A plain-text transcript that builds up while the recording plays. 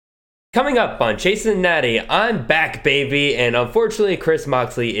Coming up on Chasing Natty, I'm back, baby, and unfortunately, Chris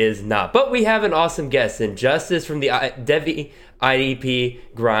Moxley is not. But we have an awesome guest, and Justice from the Devi IDP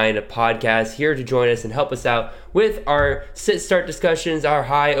Grind podcast here to join us and help us out with our sit-start discussions, our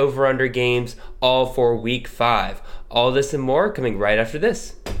high over-under games, all for Week 5. All this and more coming right after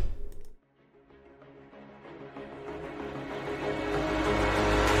this.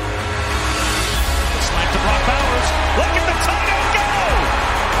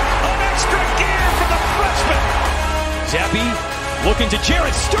 Zappy looking to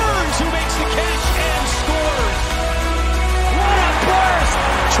Jared Stearns, who makes the catch and scores. What a burst!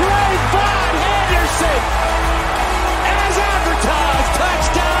 Trayvon Henderson, as advertised,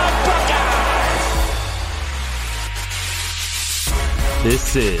 touchdown Buckeyes!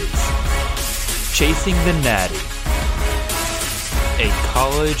 This is Chasing the Natty, a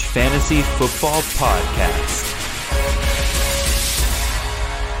college fantasy football podcast.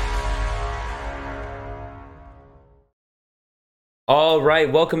 All right,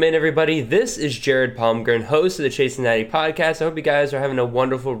 welcome in, everybody. This is Jared Palmgren, host of the Chasing Natty podcast. I hope you guys are having a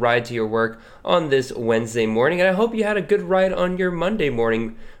wonderful ride to your work on this Wednesday morning, and I hope you had a good ride on your Monday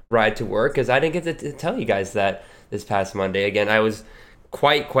morning ride to work, because I didn't get to tell you guys that this past Monday. Again, I was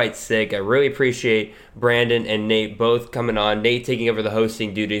quite sick. I really appreciate Brandon and Nate both coming on. Nate taking over the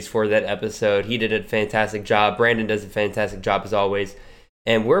hosting duties for that episode. He did a fantastic job. Brandon does a fantastic job as always.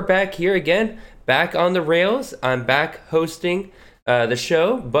 And we're back here again, back on the rails. I'm back hosting the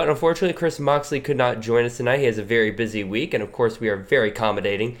show, but unfortunately Chris Moxley could not join us tonight. He has a very busy week, and of course we are very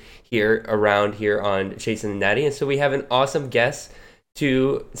accommodating here on Chasing the Natty, and so we have an awesome guest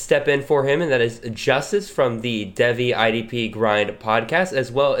to step in for him, and that is Justice from the Devi IDP Grind podcast,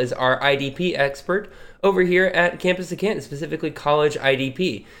 as well as our IDP expert over here at Campus of Canton, specifically College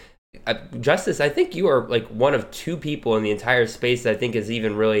IDP. Justice, I think you are like one of two people in the entire space that I think has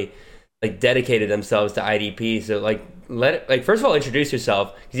even really dedicated themselves to IDP. So first of all, introduce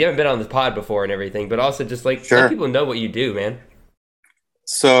yourself, because you haven't been on this pod before and everything, but also just let people know what you do, man.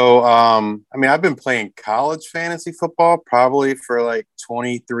 So, I've been playing college fantasy football probably for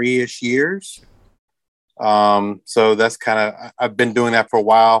 23-ish years. So that's I've been doing that for a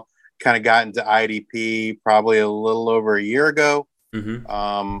while, kind of got into IDP probably a little over a year ago.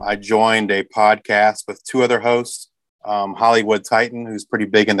 Mm-hmm. I joined a podcast with two other hosts, Hollywood Titan, who's pretty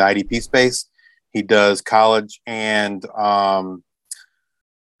big in the IDP space. He does college and NFL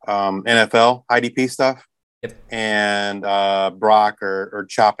IDP stuff. Yep. And Brock or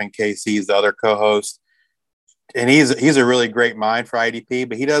Chopping KC is the other co-host. And he's a really great mind for IDP,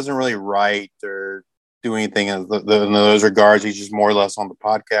 but he doesn't really write or do anything in those regards. He's just more or less on the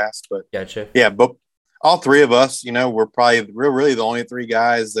podcast. But gotcha. Yeah, but all three of us, we're really the only three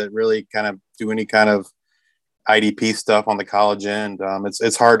guys that really kind of do any kind of IDP stuff on the college end.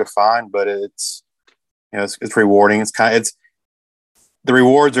 It's hard to find, but it's rewarding. The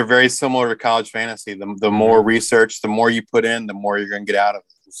rewards are very similar to college fantasy. The more research, the more you put in, the more you're going to get out of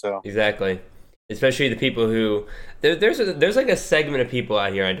it. So exactly, especially the people who there's a segment of people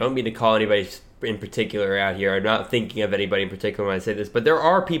out here. I don't mean to call anybody in particular out here. I'm not thinking of anybody in particular when I say this, but there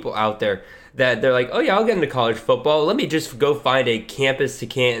are people out there that they're like, oh yeah, I'll get into college football. Let me just go find a Campus to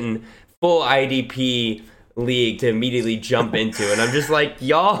Canton full IDP league to immediately jump into, and I'm just like,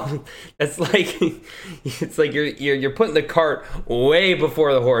 y'all, it's like you're putting the cart way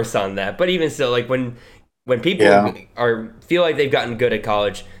before the horse on that. But even still, when people feel like they've gotten good at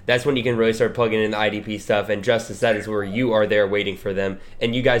college, that's when you can really start plugging in the IDP stuff. And Justice, that is where you are there waiting for them,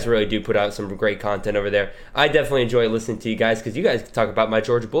 and you guys really do put out some great content over there. I definitely enjoy listening to you guys, because you guys talk about my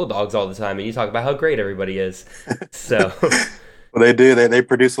Georgia Bulldogs all the time, and you talk about how great everybody is. So well, they do. They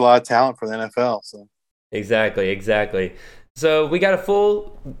produce a lot of talent for the NFL. So Exactly. So we got a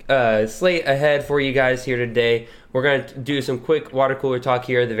full slate ahead for you guys here today. We're going to do some quick water cooler talk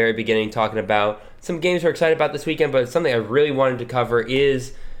here at the very beginning, talking about some games we're excited about this weekend, but something I really wanted to cover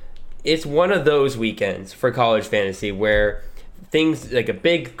is it's one of those weekends for college fantasy where things like a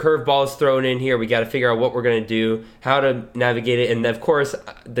big curveball is thrown in here. We got to figure out what we're going to do, how to navigate it, and of course,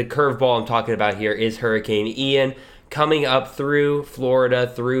 the curveball I'm talking about here is Hurricane Ian, coming up through Florida,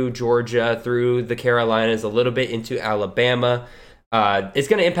 through Georgia, through the Carolinas, a little bit into Alabama. It's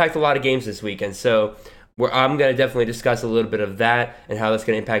going to impact a lot of games this weekend. So I'm going to definitely discuss a little bit of that and how that's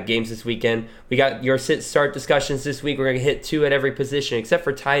going to impact games this weekend. We got your sit-start discussions this week. We're going to hit two at every position except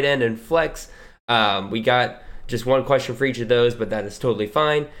for tight end and flex. We got just one question for each of those, but that is totally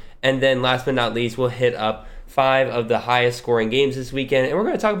fine. And then last but not least, we'll hit up 5 of the highest scoring games this weekend. And we're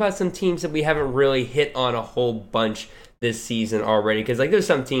going to talk about some teams that we haven't really hit on a whole bunch this season already. Because, like, there's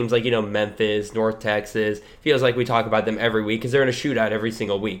some teams like, Memphis, North Texas. Feels like we talk about them every week because they're in a shootout every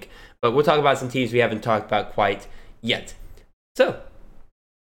single week. But we'll talk about some teams we haven't talked about quite yet. So,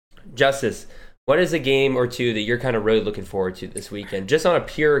 Justice, what is a game or two that you're kind of really looking forward to this weekend? Just on a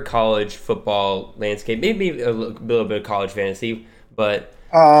pure college football landscape, maybe a little bit of college fantasy, but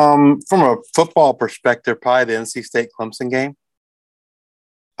from a football perspective, probably the NC State Clemson game.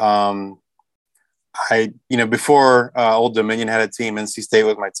 Before Old Dominion had a team, NC State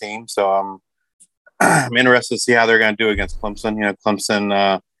was my team, so I'm interested to see how they're going to do against Clemson.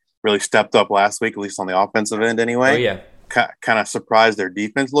 Clemson really stepped up last week, at least on the offensive end, anyway. Oh yeah. Kind of surprised their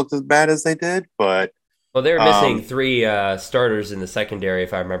defense looked as bad as they did, but they were missing 3 starters in the secondary,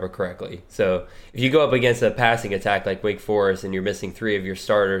 if I remember correctly. So if you go up against a passing attack like Wake Forest and you're missing 3 of your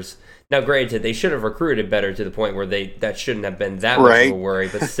starters, now granted they should have recruited better to the point where that shouldn't have been that much of a worry,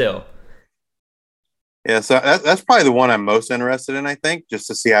 but still. Yeah, so that's probably the one I'm most interested in. I think just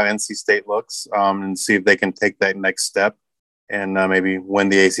to see how NC State looks, and see if they can take that next step and maybe win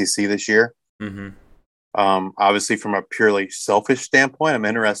the ACC this year. Mm-hmm. Obviously, from a purely selfish standpoint, I'm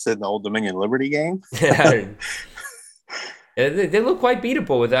interested in the Old Dominion Liberty game. They look quite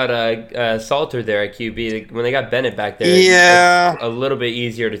beatable without Salter there at QB. When they got Bennett back there, it's a little bit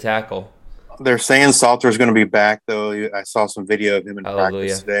easier to tackle. They're saying Salter's going to be back, though. I saw some video of him in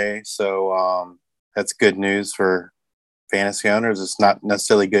practice today, so that's good news for fantasy owners. It's not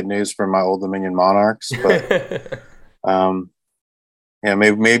necessarily good news for my Old Dominion Monarchs, but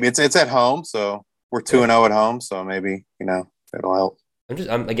maybe it's at home, so. We're 2-0 at home, so maybe, it'll help.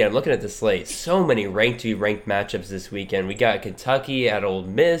 I'm looking at the slate. So many ranked matchups this weekend. We got Kentucky at Ole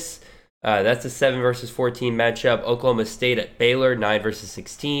Miss. That's a 7 versus 14 matchup. Oklahoma State at Baylor, 9 versus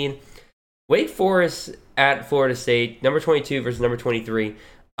 16. Wake Forest at Florida State, number 22 versus number 23.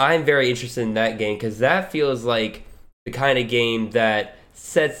 I'm very interested in that game because that feels like the kind of game that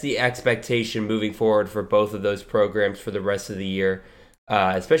sets the expectation moving forward for both of those programs for the rest of the year.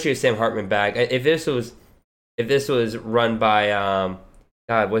 Especially with Sam Hartman back. If this was run by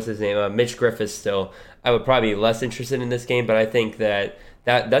what's his name, Mitch Griffiths still, I would probably be less interested in this game. But I think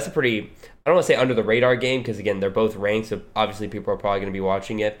that's a pretty, I don't want to say under the radar game because again they're both ranked, so obviously people are probably going to be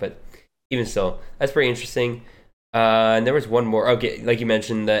watching it. But even still, that's pretty interesting. And there was one more. Okay, like you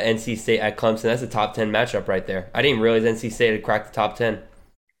mentioned, the NC State at Clemson. That's a top 10 matchup right there. I didn't even realize NC State had cracked the top 10.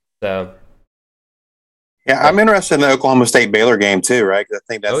 So. Yeah, I'm interested in the Oklahoma State Baylor game too, right? Because I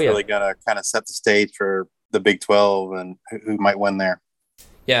think that's really going to kind of set the stage for the Big 12 and who might win there.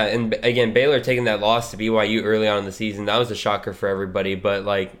 Yeah, and again, Baylor taking that loss to BYU early on in the season, that was a shocker for everybody. But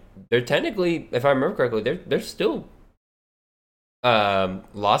like, they're technically, if I remember correctly, they're still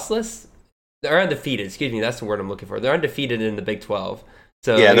lossless. They're undefeated. Excuse me, that's the word I'm looking for. They're undefeated in the Big 12.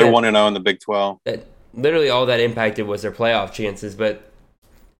 So yeah, they're 1-0 in the Big 12. Literally, all that impacted was their playoff chances, but.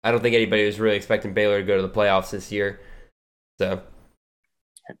 I don't think anybody was really expecting Baylor to go to the playoffs this year. So,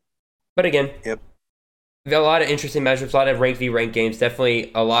 but again, we got a lot of interesting matchups, a lot of ranked v ranked games.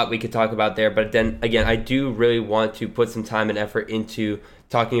 Definitely a lot we could talk about there. But then again, I do really want to put some time and effort into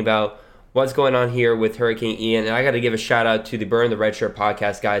talking about what's going on here with Hurricane Ian. And I got to give a shout out to the Burn the Red Shirt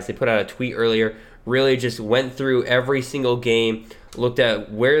podcast guys. They put out a tweet earlier, really just went through every single game, looked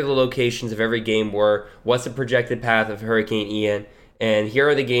at where the locations of every game were, what's the projected path of Hurricane Ian. And here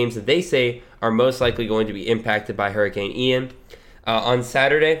are the games that they say are most likely going to be impacted by Hurricane Ian. On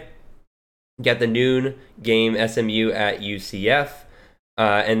Saturday, you got the noon game, SMU at UCF.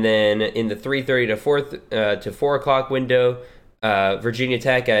 And then in the 3:30 to 4 o'clock window, Virginia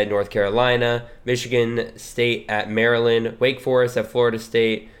Tech at North Carolina, Michigan State at Maryland, Wake Forest at Florida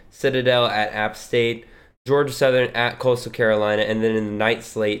State, Citadel at App State, Georgia Southern at Coastal Carolina. And then in the night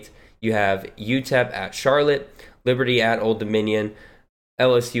slate, you have UTEP at Charlotte, Liberty at Old Dominion,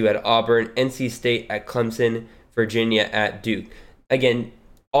 LSU at Auburn, NC State at Clemson, Virginia at Duke. Again,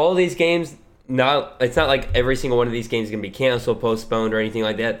 all of these games, it's not like every single one of these games is going to be canceled, postponed, or anything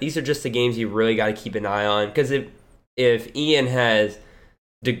like that. These are just the games you really got to keep an eye on. Because if Ian has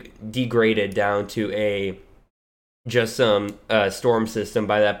degraded down to just some storm system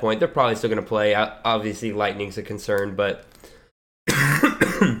by that point, they're probably still going to play. Obviously, lightning's a concern, but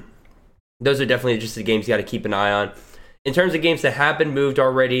those are definitely just the games you got to keep an eye on. In terms of games that have been moved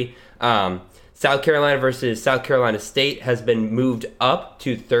already, South Carolina versus South Carolina State has been moved up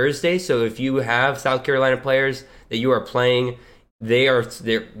to Thursday. So if you have South Carolina players that you are playing, you got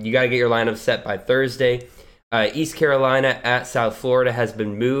to get your lineup set by Thursday. East Carolina at South Florida has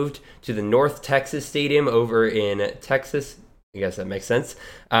been moved to the North Texas Stadium over in Texas. I guess that makes sense.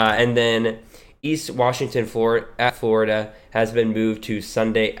 And then East Washington at Florida has been moved to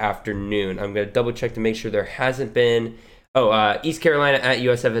Sunday afternoon. I'm going to double check to make sure there hasn't been East Carolina at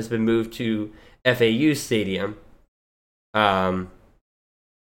USF has been moved to FAU Stadium. That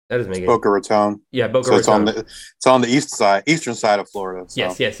doesn't make it. Boca Raton. Yeah, Boca So Raton. it's on the eastern side of Florida. So.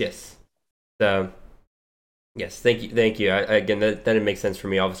 Yes. So, yes, thank you. Again, that didn't make sense for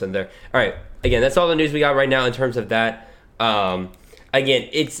me all of a sudden there. All right, again, that's all the news we got right now in terms of that. Again,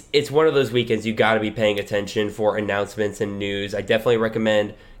 it's one of those weekends you got to be paying attention for announcements and news. I definitely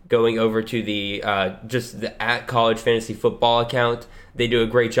recommend going over to the just the at College Fantasy Football account. They do a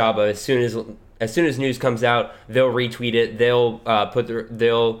great job of as soon as news comes out, they'll retweet it.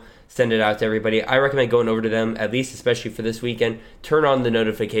 They'll send it out to everybody. I recommend going over to them, at least especially for this weekend. Turn on the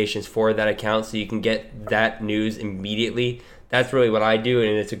notifications for that account so you can get that news immediately. That's really what I do,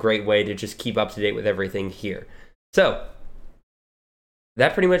 and it's a great way to just keep up to date with everything here. So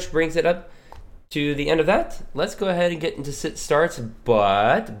that pretty much brings it up to the end of that. Let's go ahead and get into sit starts,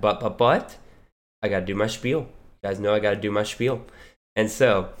 but I gotta do my spiel. You guys know I gotta do my spiel. And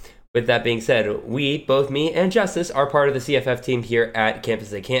so, with that being said, both me and Justice, are part of the CFF team here at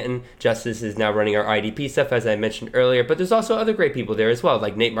Campus at Canton. Justice is now running our IDP stuff, as I mentioned earlier, but there's also other great people there as well,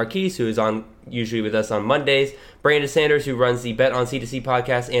 like Nate Marquise, who is usually with us on Mondays, Brandon Sanders, who runs the Bet on C2C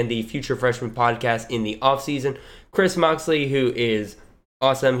podcast and the Future Freshman podcast in the offseason, Chris Moxley, who is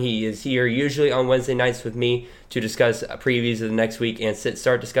awesome. He is here usually on Wednesday nights with me to discuss previews of the next week and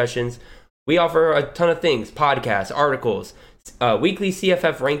sit-start discussions. We offer a ton of things, podcasts, articles, weekly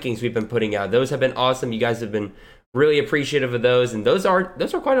CFF rankings we've been putting out. Those have been awesome. You guys have been really appreciative of those, and those are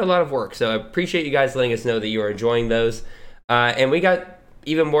quite a lot of work. So I appreciate you guys letting us know that you are enjoying those. And we got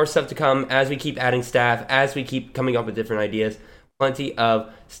even more stuff to come as we keep adding staff, as we keep coming up with different ideas. Plenty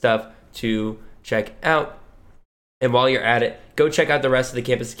of stuff to check out. And while you're at it, go check out the rest of the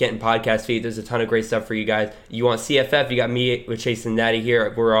Campus Canton podcast feed. There's a ton of great stuff for you guys. You want CFF, you got me with Chase and Natty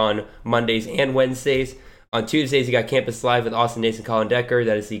here. We're on Mondays and Wednesdays. On Tuesdays, you got Campus Live with Austin Nason, Colin Decker.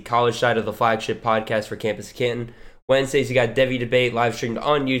 That is the college side of the flagship podcast for Campus Canton. Wednesdays, you got Devi Debate live streamed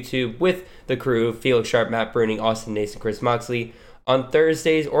on YouTube with the crew, Felix Sharp, Matt Bruning, Austin Nason, Chris Moxley. On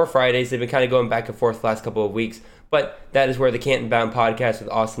Thursdays or Fridays, they've been kind of going back and forth the last couple of weeks, but that is where the Canton Bound podcast with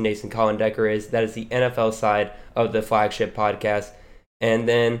Austin Nason, Colin Decker is. That is the NFL side of the flagship podcast. And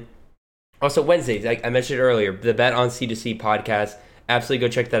then also Wednesdays, I mentioned earlier, the Bet on C2C podcast. Absolutely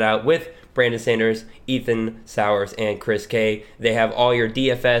go check that out with Brandon Sanders, Ethan Sowers, and Chris K. They have all your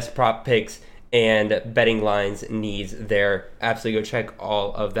DFS, prop picks, and betting lines needs there. Absolutely go check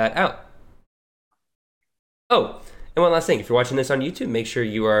all of that out. Oh, and one last thing. If you're watching this on YouTube, make sure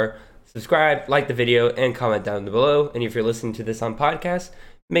you are subscribed, like the video, and comment down below. And if you're listening to this on podcast,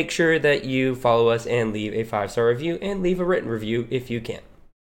 make sure that you follow us and leave a 5-star review and leave a written review if you can.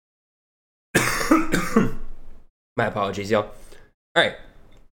 My apologies, y'all. All right.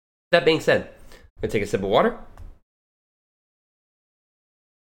 That being said, I'm going to take a sip of water.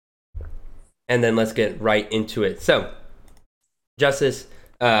 And then let's get right into it. So, Justice,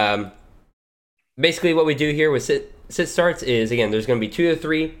 basically what we do here with sit starts is, again, there's going to be 2 to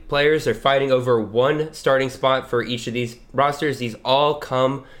 3 players. They're fighting over one starting spot for each of these rosters. These all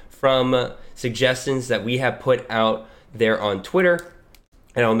come from suggestions that we have put out there on Twitter.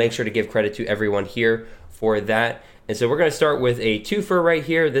 And I'll make sure to give credit to everyone here for that. And so we're going to start with a twofer right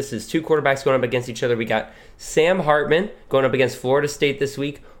here. This is 2 quarterbacks going up against each other. We got Sam Hartman going up against Florida State this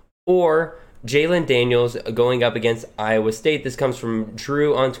week, or Jalen Daniels going up against Iowa State. This comes from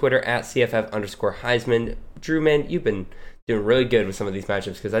Drew on Twitter at CFF_Heisman. Drew, man, you've been doing really good with some of these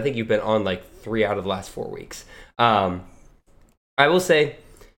matchups because I think you've been on like 3 out of the last 4 weeks. I will say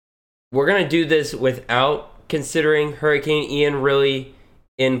we're going to do this without considering Hurricane Ian really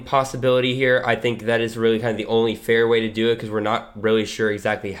in possibility here. I think that is really kind of the only fair way to do it because we're not really sure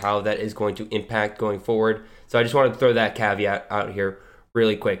exactly how that is going to impact going forward. So I just wanted to throw that caveat out here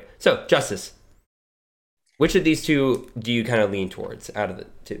really quick. So, Justice, which of these 2 do you kind of lean towards out of the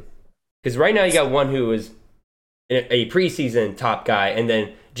 2? Because right now you got one who is a preseason top guy, and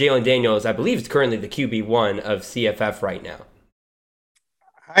then Jalen Daniels, I believe, is currently the QB1 of CFF right now.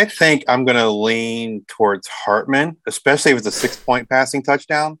 I think I'm going to lean towards Hartman, especially if it's a 6-point passing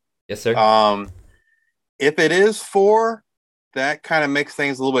touchdown. Yes, sir. If it is 4, that kind of makes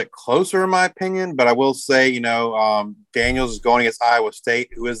things a little bit closer in my opinion. But I will say, Daniels is going against Iowa State,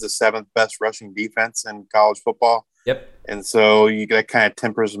 who is the 7th best rushing defense in college football. Yep. And so that kind of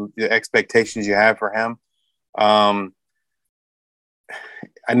tempers the expectations you have for him. I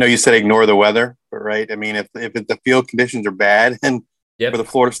know you said ignore the weather, but right. I mean, if the field conditions are bad and for the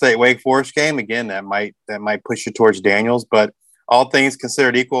Florida State Wake Forest game, again, that might push you towards Daniels. But all things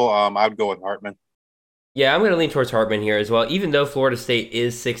considered equal, I would go with Hartman. Yeah, I'm going to lean towards Hartman here as well. Even though Florida State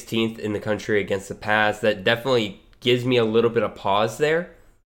is 16th in the country against the pass, that definitely gives me a little bit of pause there.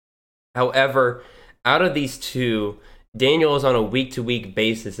 However, out of these two, Daniels on a week-to-week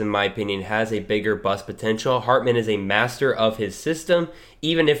basis, in my opinion, has a bigger bust potential. Hartman is a master of his system.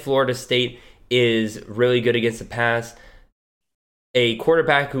 Even if Florida State is really good against the pass, a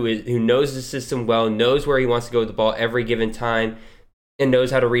quarterback who knows the system well, knows where he wants to go with the ball every given time, and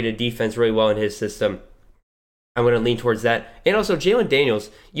knows how to read a defense really well in his system, I'm going to lean towards that. And also, Jalen Daniels,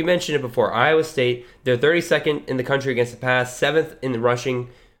 you mentioned it before. Iowa State, they're 32nd in the country against the pass, 7th in the rushing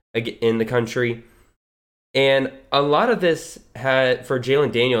in the country. And a lot of this for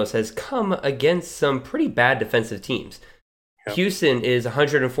Jalen Daniels has come against some pretty bad defensive teams. Yep. Houston is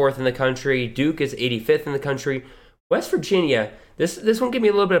 104th in the country. Duke is 85th in the country. West Virginia, this one gave me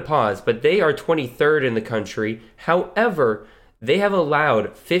a little bit of pause, but they are 23rd in the country. However, they have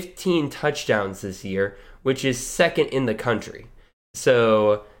allowed 15 touchdowns this year, which is second in the country.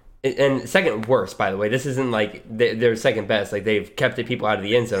 So, and second worst, by the way. This isn't like they're second best. Like, they've kept the people out of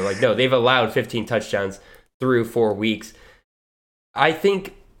the end zone. Like, no, they've allowed 15 touchdowns through 4 weeks. I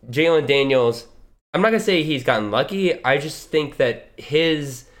think Jalen Daniels, I'm not going to say he's gotten lucky. I just think that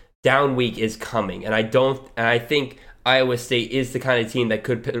his down week is coming. And I think Iowa State is the kind of team that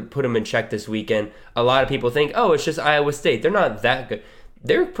could put him in check this weekend. A lot of people think, oh, it's just Iowa State. They're not that good.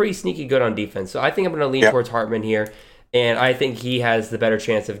 They're pretty sneaky good on defense. So I think I'm going to lean towards Hartman here. And I think he has the better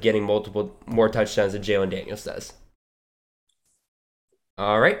chance of getting more touchdowns than Jalen Daniels does.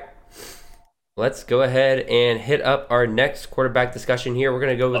 All right. Let's go ahead and hit up our next quarterback discussion here. We're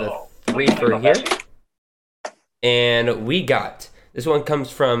going to go with a 3 for here. And we got, this one comes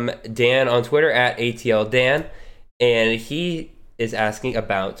from Dan on Twitter at ATLDan. And he is asking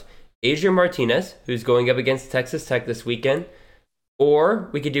about Adrian Martinez, who's going up against Texas Tech this weekend. Or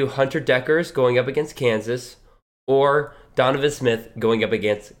we could do Hunter Dekkers going up against Kansas. Or Donovan Smith going up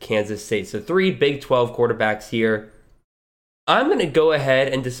against Kansas State. So 3 Big 12 quarterbacks here. I'm going to go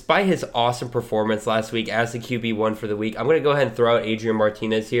ahead, and despite his awesome performance last week as the QB1 for the week, I'm going to go ahead and throw out Adrian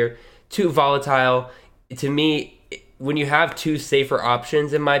Martinez here. Too volatile. To me, when you have 2 safer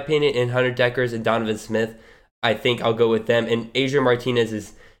options, in my opinion, in Hunter Dekkers and Donovan Smith, I think I'll go with them. And Adrian Martinez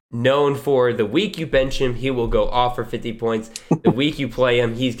is known for the week you bench him, he will go off for 50 points. The week you play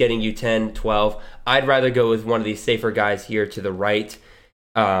him, he's getting you 10, 12. I'd rather go with one of these safer guys here to the right.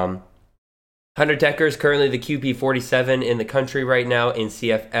 Hunter Dekkers is currently the QB 47 in the country right now in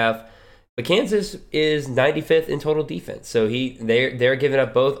CFF. But Kansas is 95th in total defense. So they're giving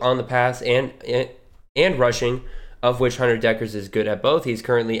up both on the pass and rushing, of which Hunter Dekkers is good at both. He's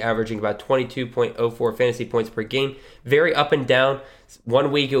currently averaging about 22.04 fantasy points per game. Very up and down.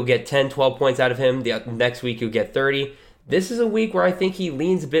 One week you'll get 10, 12 points out of him. The next week you'll get 30. This is a week where I think he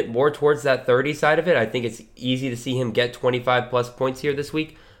leans a bit more towards that 30 side of it. I think it's easy to see him get 25 plus points here this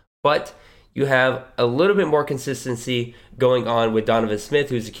week. But you have a little bit more consistency going on with Donovan Smith,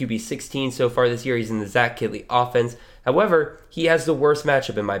 who's a QB 16 so far this year. He's in the Zach Kittley offense. However, he has the worst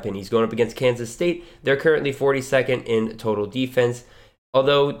matchup, in my opinion. He's going up against Kansas State. They're currently 42nd in total defense.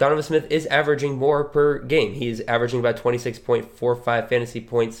 Although Donovan Smith is averaging more per game. He's averaging about 26.45 fantasy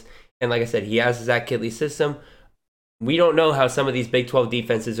points. And like I said, he has the Zach Kittley system. We don't know how some of these Big 12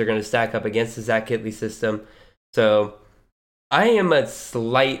 defenses are going to stack up against the Zach Kittley system. So I am a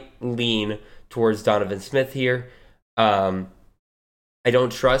slight lean towards Donovan Smith here. I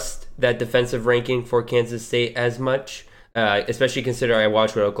don't trust that defensive ranking for Kansas State as much, especially considering I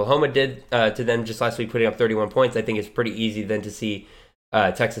watched what Oklahoma did to them just last week, putting up 31 points. I think it's pretty easy then to see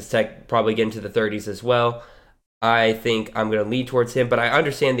Texas Tech probably get into the 30s as well. I think I'm going to lean towards him, but I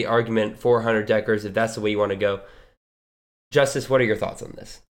understand the argument for Hunter Dekkers if that's the way you want to go. Justice, what are your thoughts on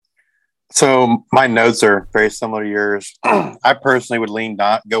this? So my notes are very similar to yours. I personally would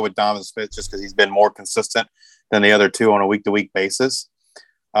go with Donovan Smith just because he's been more consistent than the other two on a week-to-week basis.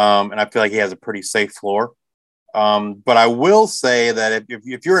 And I feel like he has a pretty safe floor. But I will say that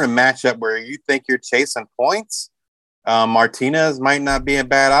if you're in a matchup where you think you're chasing points, Martinez might not be a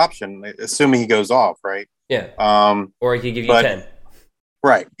bad option, assuming he goes off, right? Yeah. Or he could give you 10.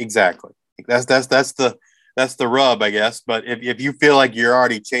 Right, exactly. That's the rub, I guess. But if you feel like you're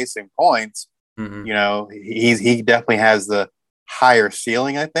already chasing points, he definitely has the higher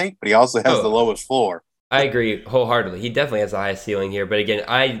ceiling, I think, but he also has the lowest floor. I agree wholeheartedly. He definitely has the highest ceiling here. But again,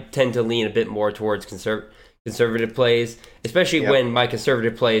 I tend to lean a bit more towards conservative plays, especially when my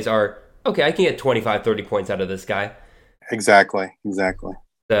conservative plays are, okay, I can get 25, 30 points out of this guy. Exactly.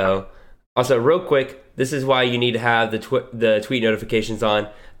 So, also, real quick, this is why you need to have the tweet notifications on.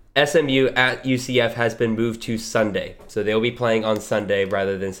 SMU at UCF has been moved to Sunday. So they'll be playing on Sunday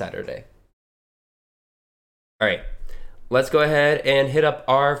rather than Saturday. All right. Let's go ahead and hit up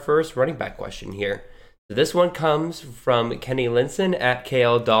our first running back question here. So this one comes from Kenny Linson at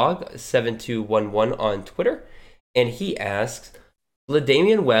KLDog7211 on Twitter. And he asks,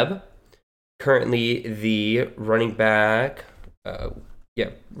 LaDamian Webb, currently the running back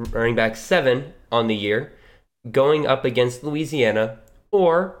 7 on the year, going up against Louisiana,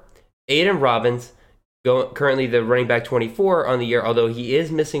 or Aiden Robbins, currently the running back 24 on the year, although he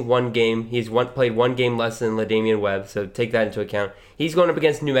is missing one game. He's played one game less than LaDamian Webb, so take that into account. He's going up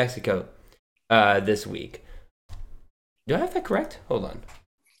against New Mexico this week. Do I have that correct? Hold on.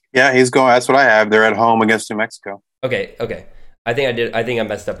 Yeah, he's going. That's what I have. They're at home against New Mexico. Okay. I think I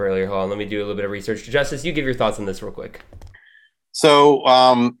messed up earlier. Hold on, let me do a little bit of research. Justice, you give your thoughts on this real quick.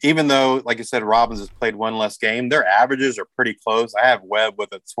 So even though, like I said, Robbins has played one less game, their averages are pretty close. I have Webb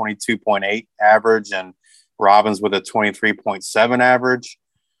with a 22.8 average and Robbins with a 23.7 average.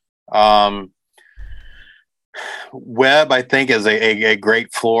 Webb, I think, is a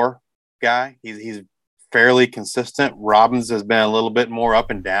great floor guy. He's fairly consistent. Robbins has been a little bit more up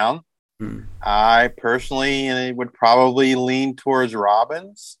and down. I personally would probably lean towards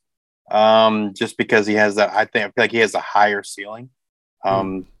Robbins. Just because he has that, I feel like he has a higher ceiling.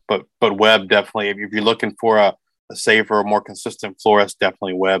 But Webb definitely, if you're looking for a safer, more consistent floor, that's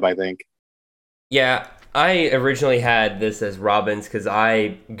definitely Webb, I think. Yeah, I originally had this as Robbins because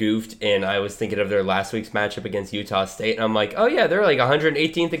I goofed and I was thinking of their last week's matchup against Utah State. And I'm like, oh yeah, they're like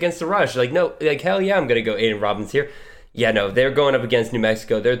 118th against the rush. Like, no, like, hell yeah, I'm going to go Aiden Robbins here. Yeah, no, they're going up against New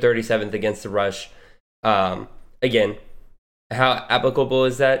Mexico. They're 37th against the rush. Again, how applicable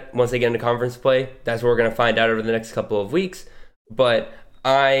is that once they get into conference play? That's what we're going to find out over the next couple of weeks. But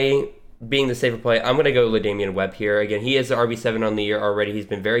being the safer play, I'm going to go LaDamian Webb here. Again, he is the RB7 on the year already. He's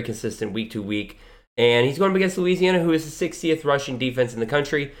been very consistent week to week. And he's going up against Louisiana, who is the 60th rushing defense in the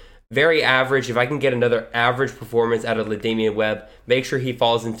country. Very average. If I can get another average performance out of LaDamian Webb, make sure he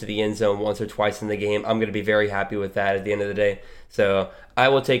falls into the end zone once or twice in the game, I'm going to be very happy with that at the end of the day. So I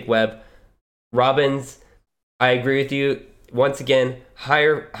will take Webb. Robbins, I agree with you. Once again,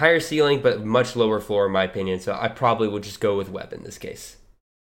 higher ceiling, but much lower floor in my opinion. So I probably would just go with Webb in this case.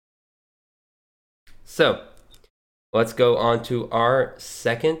 So let's go on to our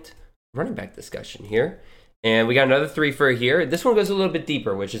second running back discussion here. And we got another three for here. This one goes a little bit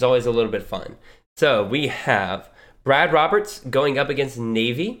deeper, which is always a little bit fun. So we have Brad Roberts going up against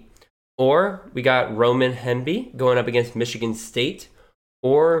Navy, or we got Roman Hemby going up against Michigan State,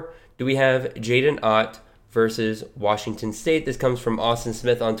 or do we have Jaden Ott versus Washington State? This comes from Austin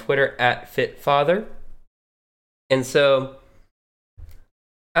Smith on Twitter at FitFather. And so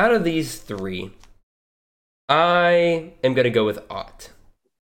out of these three, I am going to go with Ott.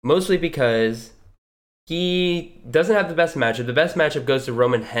 Mostly because he doesn't have the best matchup. The best matchup goes to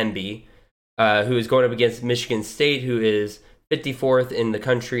Roman Hemby, who is going up against Michigan State, who is 54th in the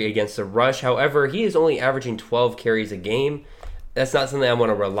country against the rush. However, he is only averaging 12 carries a game. That's not something I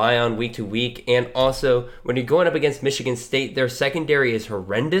want to rely on week to week. And also, when you're going up against Michigan State, their secondary is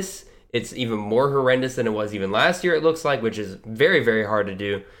horrendous. It's even more horrendous than it was even last year, it looks like, which is very, very hard to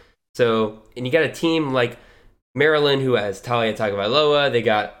do. So, and you got a team like Maryland, who has Talia Tagovailoa. They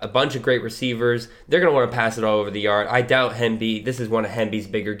got a bunch of great receivers. They're going to want to pass it all over the yard. I doubt Hemby. This is one of Hemby's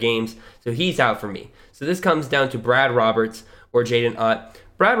bigger games, so he's out for me. So this comes down to Brad Roberts or Jaden Ott.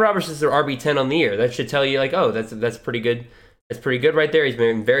 Brad Roberts is their RB10 on the year. That should tell you, like, oh, that's pretty good. That's pretty good right there. He's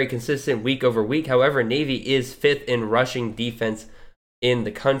been very consistent week over week. However, Navy is 5th in rushing defense in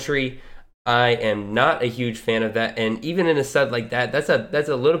the country. I am not a huge fan of that, and even in a stud like that, that's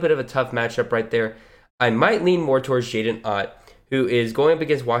a little bit of a tough matchup right there. I might lean more towards Jaden Ott, who is going up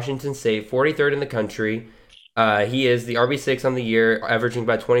against Washington State, 43rd in the country. He is the RB6 on the year, averaging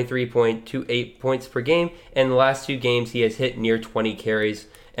about 23.28 points per game. And in the last 2 games, he has hit near 20 carries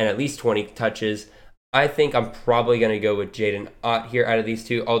and at least 20 touches. I think I'm probably going to go with Jaden Ott here out of these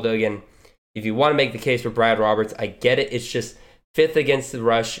two. Although, again, if you want to make the case for Brad Roberts, I get it. It's just 5th against the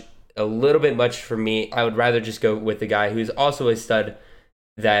rush, a little bit much for me. I would rather just go with the guy who's also a stud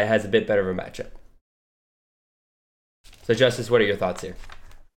that has a bit better of a matchup. So, Justice, what are your thoughts here?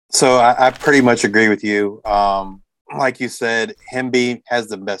 So I pretty much agree with you. Like you said, Hemby has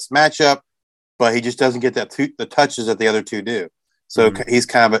the best matchup, but he just doesn't get the touches that the other two do. So he's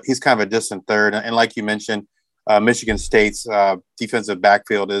kind of a distant third. And like you mentioned, Michigan State's defensive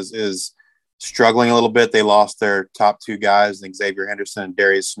backfield is struggling a little bit. They lost their top 2 guys, Xavier Henderson and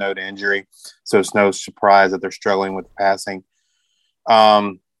Darius Snow, to injury. So it's no surprise that they're struggling with passing.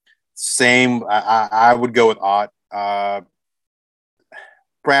 I would go with Ott.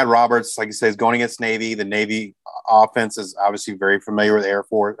 Brad Roberts, like you say, is going against Navy. The Navy offense is obviously very familiar with Air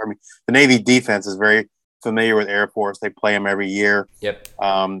Force. I mean, the Navy defense is very familiar with Air Force. They play them every year. Yep.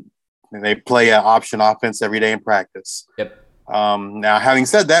 they play option offense every day in practice. Yep. Now, having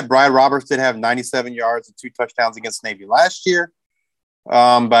said that, Brad Roberts did have 97 yards and 2 touchdowns against Navy last year.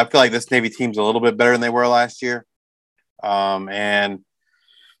 But I feel like this Navy team's a little bit better than they were last year. And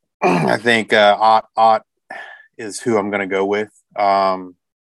I think Ott is who I'm going to go with.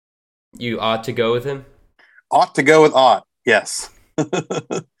 You ought to go with him? Ought to go with Ott, yes.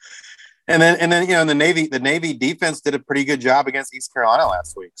 And then you know, the Navy defense did a pretty good job against East Carolina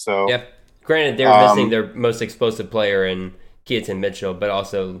last week. So yeah, granted they were missing their most explosive player in Keaton Mitchell, but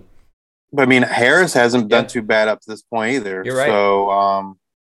also. But I mean, Harris hasn't done too bad up to this point either. You're right. So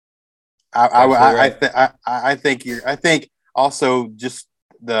I think also just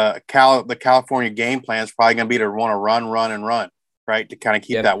the California game plan is probably going to be to want to run, right, to kind of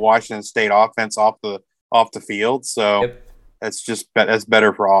keep that Washington State offense off the field. So that's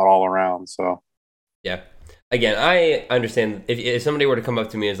better for all around. So yeah, again, I understand if somebody were to come up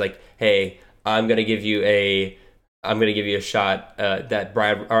to me and is like, "Hey, I'm going to give you a shot I'm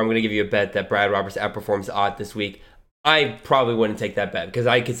going to give you a bet that Brad Roberts outperforms Ott this week." I probably wouldn't take that bet because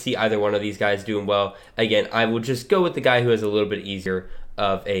I could see either one of these guys doing well. Again, I would just go with the guy who has a little bit easier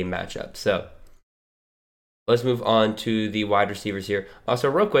of a matchup. So let's move on to the wide receivers here. Also,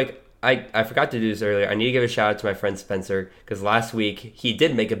 real quick, I forgot to do this earlier. I need to give a shout out to my friend Spencer because last week he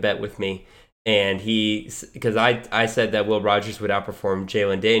did make a bet with me, and because I said that Will Rogers would outperform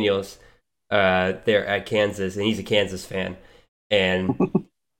Jalen Daniels there at Kansas, and he's a Kansas fan, and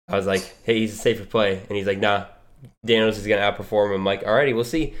I was like, hey, he's a safer play, and he's like, nah, Daniels is going to outperform him. I'm like, alrighty, we'll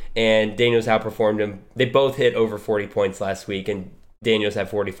see. And Daniels outperformed him. They both hit over 40 points last week, and Daniels had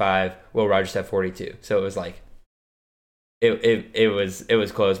 45, Will Rogers had 42. So it was like, it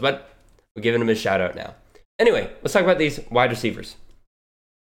was close, but we're giving him a shout out now. Anyway, let's talk about these wide receivers.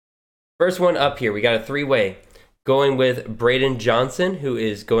 First one up here, we got a 3-way. Going with Braden Johnson, who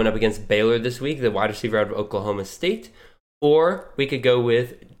is going up against Baylor this week, the wide receiver out of Oklahoma State. Or we could go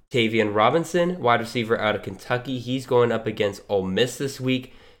with Tavian Robinson, wide receiver out of Kentucky. He's going up against Ole Miss this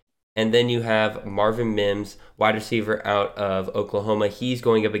week. And then you have Marvin Mims, wide receiver out of Oklahoma. He's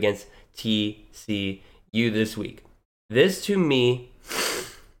going up against TCU this week. This, to me,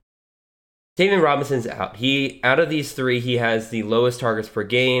 Tavian Robinson's out. Out of these three, he has the lowest targets per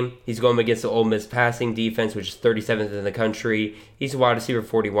game. He's going against the Ole Miss passing defense, which is 37th in the country. He's a wide receiver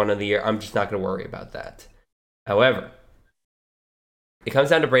 41 of the year. I'm just not going to worry about that. However, it comes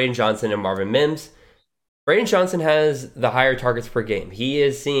down to Braden Johnson and Marvin Mims. Braden Johnson has the higher targets per game. He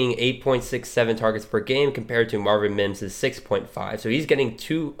is seeing 8.67 targets per game compared to Marvin Mims' 6.5. So he's getting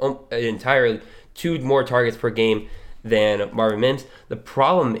two more targets per game than Marvin Mims. The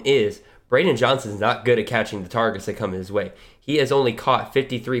problem is Braden Johnson's not good at catching the targets that come his way. He has only caught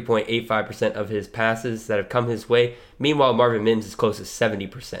 53.85% of his passes that have come his way. Meanwhile, Marvin Mims is close to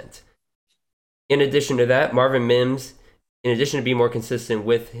 70%. In addition to that, Marvin Mims, in addition to being more consistent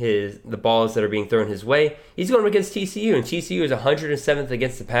with the balls that are being thrown his way, he's going up against TCU, and TCU is 107th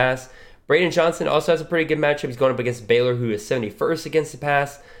against the pass. Braden Johnson also has a pretty good matchup. He's going up against Baylor, who is 71st against the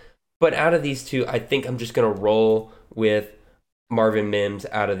pass. But out of these two, I think I'm just going to roll with Marvin Mims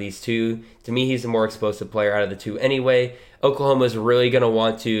out of these two. To me, he's the more explosive player out of the two anyway. Oklahoma is really going to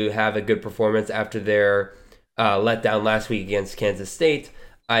want to have a good performance after their letdown last week against Kansas State.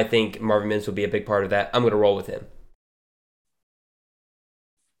 I think Marvin Mims will be a big part of that. I'm going to roll with him.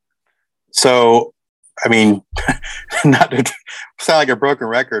 So, I mean, not to sound like a broken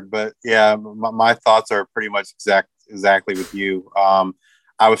record, but yeah, my thoughts are pretty much exactly with you.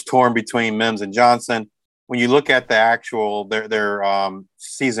 I was torn between Mims and Johnson. When you look at the actual their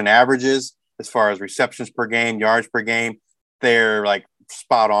season averages as far as receptions per game, yards per game, they're like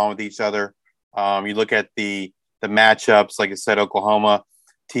spot on with each other. You look at the matchups, like I said, Oklahoma,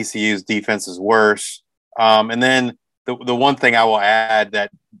 TCU's defense is worse. And then the one thing I will add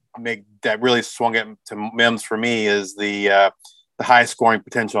that really swung it to Mims for me is the high scoring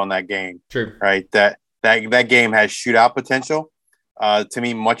potential in that game. True. Right. That game has shootout potential. To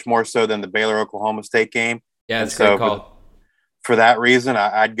me, much more so than the Baylor-Oklahoma State game. Yeah, that's a great call. For that reason,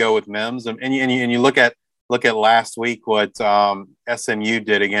 I'd go with Mims. And you look at last week what SMU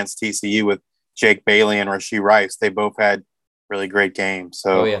did against TCU with Jake Bailey and Rashee Rice. They both had really great games.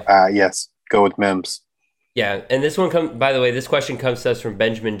 So, yes, go with Mims. Yeah, and this one by the way, this question comes to us from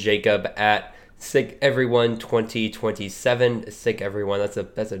Benjamin Jacob at Sick Everyone 2027. Sick Everyone.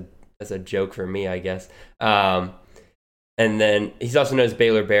 That's a joke for me, I guess. And then he's also known as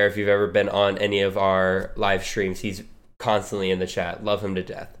Baylor Bear. If you've ever been on any of our live streams, he's constantly in the chat. Love him to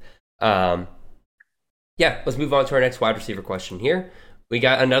death. Let's move on to our next wide receiver question here. We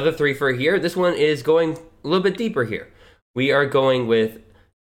got another 3 for here. This one is going a little bit deeper here. We are going with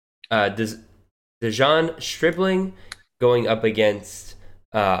Dejon Stribling going up against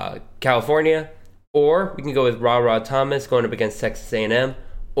California, or we can go with Ra Thomas going up against Texas A&M,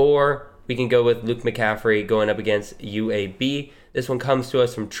 or we can go with Luke McCaffrey going up against UAB. This one comes to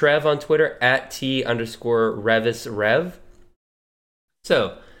us from Trev on Twitter at @T_RevisRev.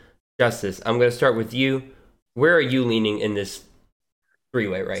 So, Justice, I'm going to start with you. Where are you leaning in this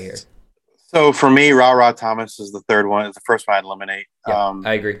three-way right here? So for me, Ra Thomas is the third one. It's the first one I'd eliminate. Yeah,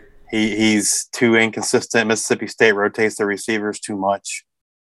 I agree. He's too inconsistent. Mississippi State rotates their receivers too much.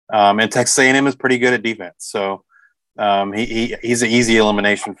 And Texas A&M is pretty good at defense. So he's an easy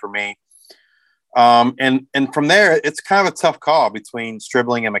elimination for me. And from there, it's kind of a tough call between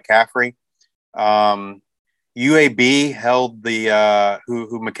Stribling and McCaffrey. UAB held the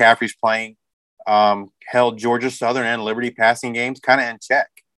who McCaffrey's playing, held Georgia Southern and Liberty passing games kind of in check.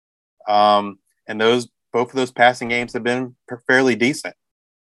 And both of those passing games have been fairly decent.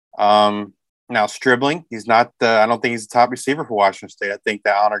 Now Stribling, he's not I don't think he's the top receiver for Washington State. I think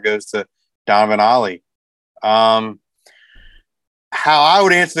the honor goes to Donovan Ollie. How I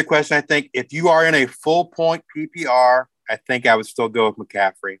would answer the question, I think if you are in a full point PPR, I think I would still go with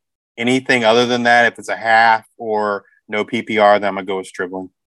McCaffrey. Anything other than that, if it's a half or no PPR, then I'm going to go with Stribling.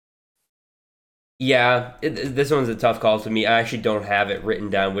 Yeah, this one's a tough call to me. I actually don't have it written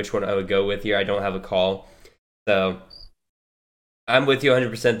down which one I would go with here. I don't have a call. So I'm with you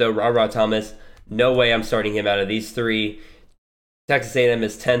 100% though. Ra Thomas, no way I'm starting him out of these three. Texas A&M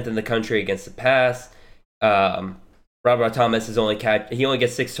is 10th in the country against the pass. Ra Thomas is only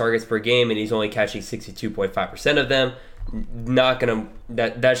gets 6 targets per game, and he's only catching 62.5% of them.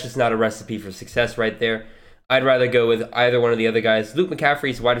 That's just not a recipe for success right there. I'd rather go with either one of the other guys. Luke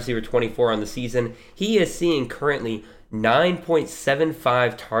McCaffrey's wide receiver 24 on the season. He is seeing currently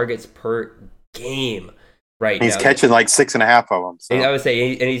 9.75 targets per game right now. He's catching like 6.5 of them. So. I would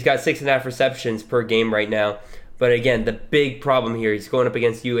say, and he's got 6.5 receptions per game right now. But again, the big problem here, he's going up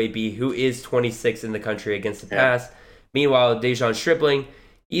against UAB, who is 26th in the country against the pass. Meanwhile, Dejon Stribling,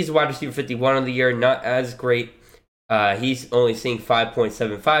 he's wide receiver 51 on the year, not as great. He's only seeing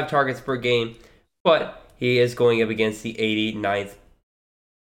 5.75 targets per game, but he is going up against the 89th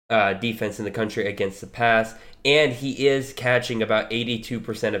defense in the country against the pass, and he is catching about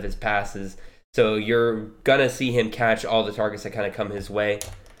 82% of his passes. So you're going to see him catch all the targets that kind of come his way.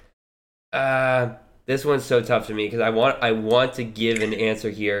 This one's so tough to me because I want to give an answer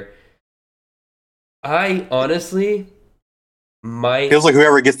here. I honestly feels like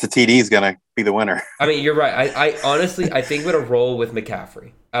whoever gets the TD is going to be the winner. I mean, you're right. I honestly, I think I'm going to roll with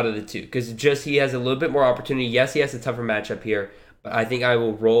McCaffrey out of the two because just he has a little bit more opportunity. Yes, he has a tougher matchup here, but I think I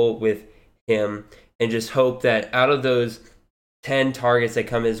will roll with him and just hope that out of those 10 targets that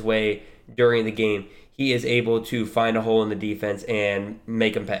come his way during the game, he is able to find a hole in the defense and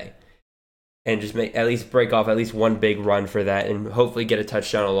make him pay. And just break off at least one big run for that and hopefully get a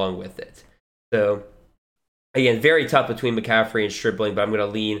touchdown along with it. So, again, very tough between McCaffrey and Stribling, but I'm going to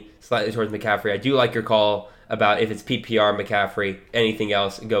lean slightly towards McCaffrey. I do like your call about if it's PPR, McCaffrey, anything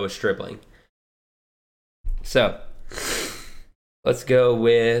else, go with Stribling. So, let's go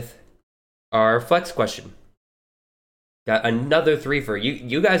with our flex question. Got another three for you.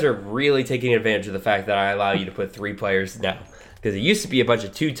 You guys are really taking advantage of the fact that I allow you to put 3 players now. Because it used to be a bunch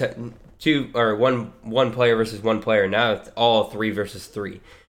of one player versus one player. Now it's all 3 versus 3.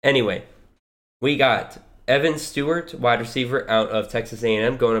 Anyway, we got Evan Stewart, wide receiver out of Texas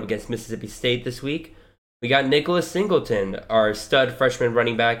A&M, going up against Mississippi State this week. We got Nicholas Singleton, our stud freshman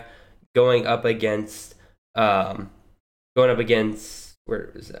running back, going up against Northwestern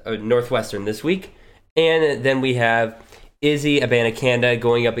this week. And then we have Izzy Abanikanda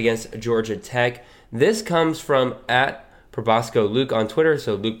going up against Georgia Tech. This comes from @Probasco on Twitter.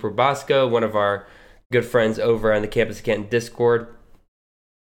 So Luke Probasco, one of our good friends over on the Campus of Canton Discord.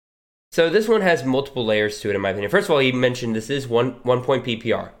 So this one has multiple layers to it, in my opinion. First of all, he mentioned this is one point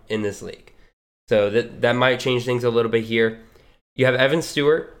PPR in this league. So that might change things a little bit here. You have Evan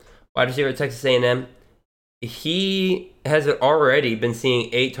Stewart, wide receiver at Texas A&M. He has already been seeing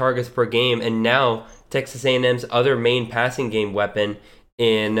 8 targets per game, and now Texas A&M's other main passing game weapon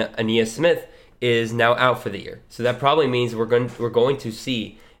in Aeneas Smith is now out for the year. So that probably means we're going to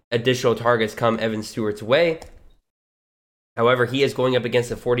see additional targets come Evan Stewart's way. However, he is going up against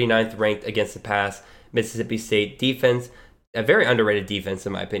the 49th ranked against the pass Mississippi State defense, a very underrated defense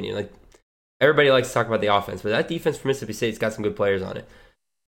in my opinion. Like everybody likes to talk about the offense, but that defense for Mississippi State's got some good players on it.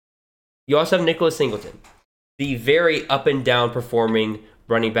 You also have Nicholas Singleton, the very up and down performing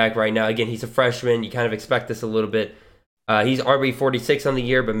running back right now. Again, he's a freshman. You kind of expect this a little bit. He's RB 46 on the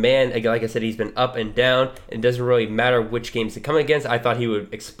year, but man, like I said, he's been up and down. It doesn't really matter which games to come against. I thought he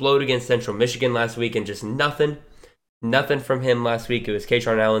would explode against Central Michigan last week, and just nothing from him last week. It was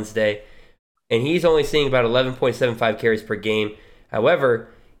Katron Allen's day, and he's only seeing about 11.75 carries per game. However,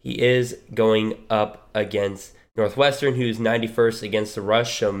 he is going up against Northwestern, who's 91st against the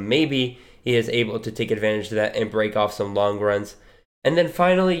rush, so maybe he is able to take advantage of that and break off some long runs. And then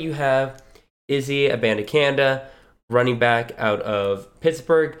finally, you have Izzy Abandakanda, running back out of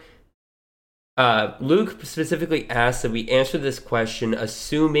Pittsburgh. Luke specifically asked that we answer this question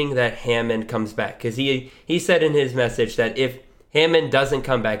assuming that Hammond comes back, because he said in his message that if Hammond doesn't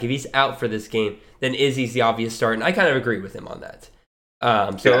come back, if he's out for this game, then Izzy's the obvious start, and I kind of agree with him on that.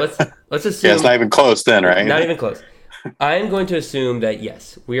 Let's assume... Yeah, it's not even close then, right? Not even close. I am going to assume that,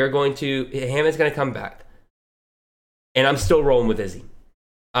 yes, Hammond's going to come back, and I'm still rolling with Izzy.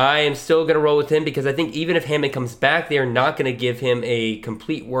 I am still going to roll with him because I think even if Hammond comes back, they are not going to give him a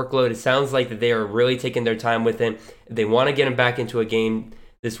complete workload. It sounds like that they are really taking their time with him. If they want to get him back into a game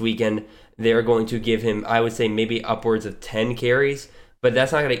this weekend, they're going to give him, I would say, maybe upwards of 10 carries. But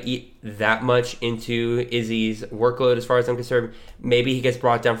that's not going to eat that much into Izzy's workload as far as I'm concerned. Maybe he gets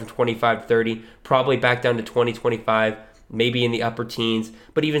brought down from 25 to 30, probably back down to 20, 25, maybe in the upper teens.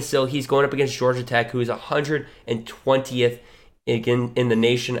 But even still, he's going up against Georgia Tech, who is 120th in the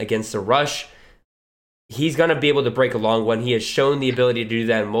nation against the rush. He's going to be able to break a long one. He has shown the ability to do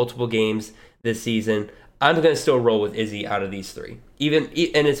that in multiple games this season. I'm going to still roll with Izzy out of these three.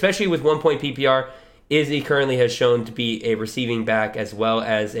 And especially with 1 point PPR, Izzy currently has shown to be a receiving back as well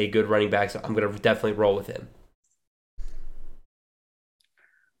as a good running back, so I'm going to definitely roll with him.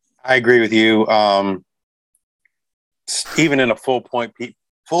 I agree with you. Even in a full point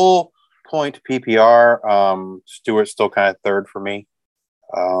PPR, Stewart's still kind of third for me.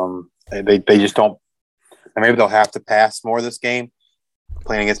 They just don't. Maybe they'll have to pass more this game,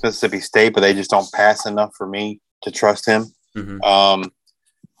 playing against Mississippi State, but they just don't pass enough for me to trust him. Mm-hmm.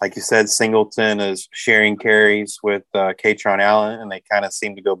 Like you said, Singleton is sharing carries with Katron Allen, and they kind of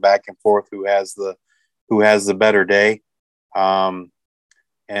seem to go back and forth who has the better day. And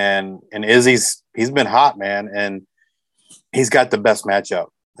Izzy's he's been hot, man, and he's got the best matchup.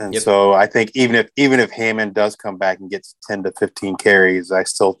 And so I think even if Hammond does come back and gets 10 to 15 carries, I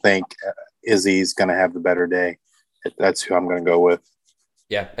still think Izzy's going to have the better day. That's who I'm going to go with.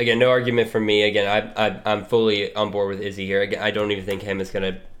 Yeah, again, no argument from me. Again, I'm fully on board with Izzy here. Again, I don't even think Hammond's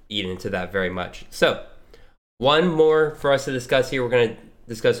going to eat into that very much. So, one more for us to discuss here. We're going to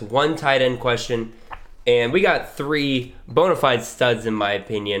discuss one tight end question. And we got three bona fide studs, in my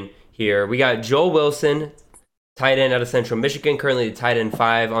opinion, here. We got Joel Wilson, tight end out of Central Michigan, currently the tight end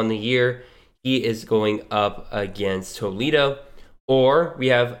 5 on the year. He is going up against Toledo. Or we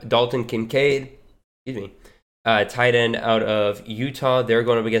have Dalton Kincaid, tight end out of Utah. They're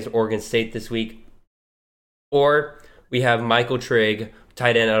going up against Oregon State this week. Or we have Michael Trigg,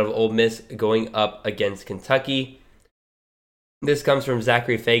 tight end out of Ole Miss, going up against Kentucky. This comes from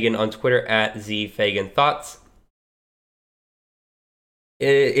Zachary Fagan on Twitter at ZFaganThoughts.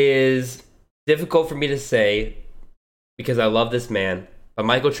 It is difficult for me to say because I love this man, but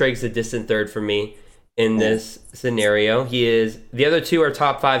Michael Trigg's a distant third for me in this scenario. He is. The other two are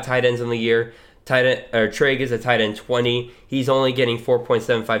top 5 tight ends on the year. Trigg is a tight end 20. He's only getting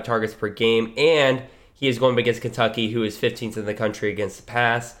 4.75 targets per game, and he is going up against Kentucky, who is 15th in the country against the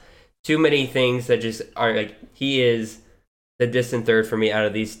pass. Too many things that just are like he is the distant third for me out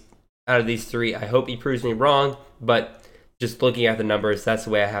of these three. I hope he proves me wrong, but just looking at the numbers, that's the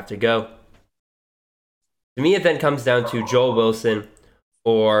way I have to go. To me, it then comes down to Joel Wilson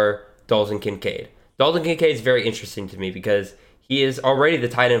or Dalton Kincaid. Dalton Kincaid is very interesting to me because he is already the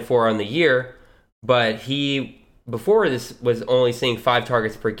tight end 4 on the year, but he, before this, was only seeing 5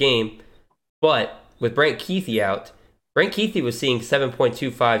 targets per game. But with Brent Keithy out, Brent Keithy was seeing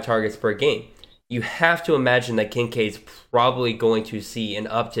 7.25 targets per game. You have to imagine that Kincaid's probably going to see an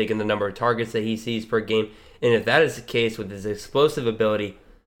uptick in the number of targets that he sees per game. And if that is the case with his explosive ability,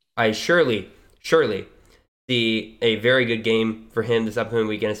 I surely see a very good game for him this upcoming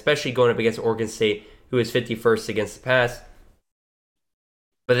weekend, especially going up against Oregon State, who is 51st against the pass.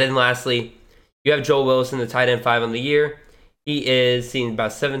 But then lastly, you have Joel Wilson, the tight end 5 on the year. He is seeing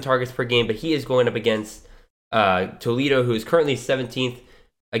about 7 targets per game, but he is going up against Toledo, who is currently 17th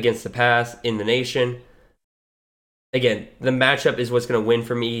against the pass in the nation. Again, the matchup is what's going to win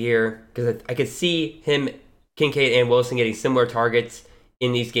for me here because I could see him, Kincaid and Wilson, getting similar targets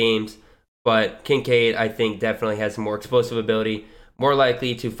in these games. But Kincaid, I think, definitely has more explosive ability, more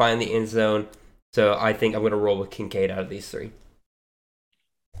likely to find the end zone. So I think I'm going to roll with Kincaid out of these three.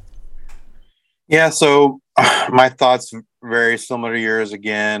 Yeah, so My thoughts very similar to yours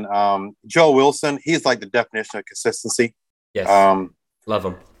again. Joe Wilson, he's like the definition of consistency. Yes, love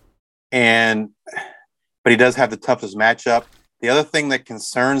him. But he does have the toughest matchup. The other thing that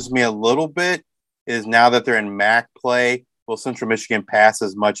concerns me a little bit is now that they're in MAC play, will Central Michigan pass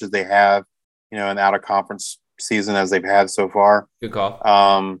as much as they have, in out of conference season as they've had so far? Good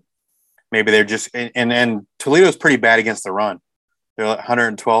call. Maybe they're just and Toledo's pretty bad against the run. They're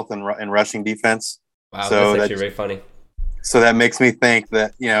 112th in rushing defense. Wow, so that's actually very funny. So that makes me think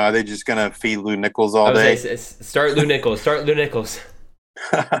that are they just gonna feed Lou Nichols all day? Start Lou Nichols. Start Lou Nichols.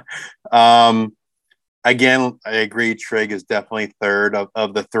 Again, I agree. Trigg is definitely third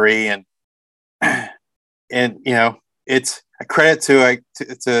of the three, and it's a credit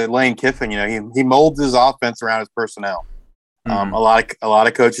to Lane Kiffin. He molds his offense around his personnel. Mm-hmm. A lot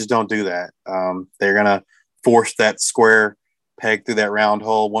of coaches don't do that. They're gonna force that square peg through that round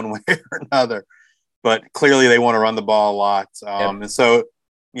hole one way or another. But clearly, they want to run the ball a lot, and so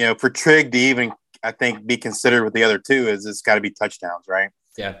for Trigg to even I think be considered with the other two it's got to be touchdowns, right?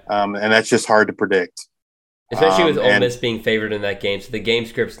 Yeah, and that's just hard to predict. Especially with Ole Miss being favored in that game, so the game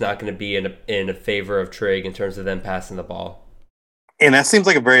script's not going to be in a favor of Trigg in terms of them passing the ball. And that seems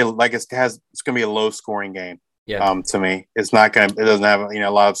like it's going to be a low scoring game. Yeah. To me, it doesn't have a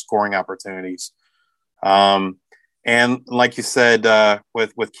lot of scoring opportunities. And like you said,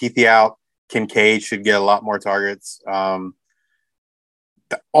 with Keithy out, Kincaid should get a lot more targets. The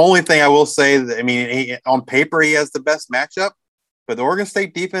only thing I will say that on paper he has the best matchup. But the Oregon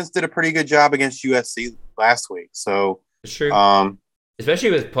State defense did a pretty good job against USC last week. So it's true.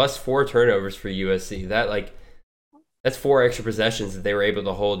 Especially with +4 turnovers for USC. That's 4 extra possessions that they were able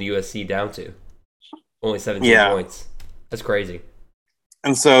to hold USC down to. Only 17 points. That's crazy.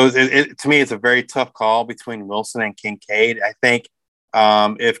 And so to me, it's a very tough call between Wilson and Kincaid. I think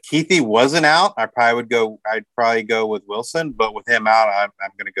if Keithy wasn't out, I'd probably go with Wilson. But with him out,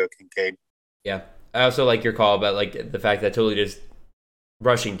 I'm going to go Kincaid. Yeah. I also like your call about the fact that Toledo's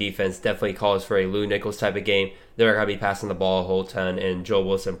rushing defense definitely calls for a Lou Nichols type of game. They're going to be passing the ball a whole ton, and Joel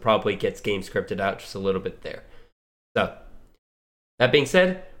Wilson probably gets game scripted out just a little bit there. So, that being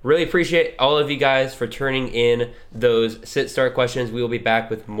said, really appreciate all of you guys for turning in those sit-start questions. We will be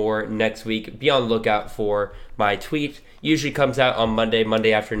back with more next week. Be on the lookout for my tweet. Usually comes out on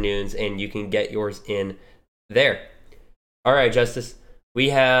Monday afternoons, and you can get yours in there. All right, Justice.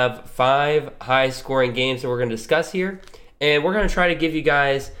 We have 5 high-scoring games that we're going to discuss here, and we're going to try to give you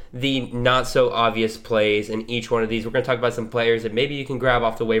guys the not-so-obvious plays in each one of these. We're going to talk about some players that maybe you can grab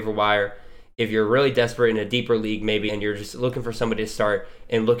off the waiver wire if you're really desperate in a deeper league maybe, and you're just looking for somebody to start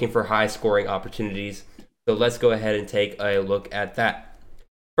and looking for high-scoring opportunities. So let's go ahead and take a look at that.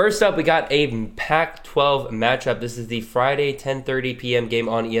 First up, we got a Pac-12 matchup. This is the Friday 10:30 p.m. game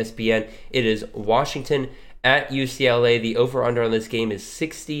on ESPN. It is Washington at UCLA. The over-under on this game is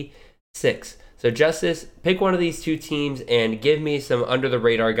 66. So, Justice, pick one of these two teams and give me some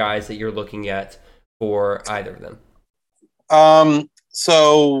under-the-radar guys that you're looking at for either of them.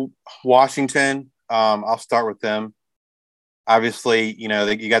 So, Washington, I'll start with them. Obviously, you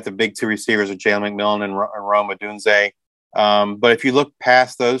got the big 2 receivers of Jalen McMillan and Rome Odunze. But if you look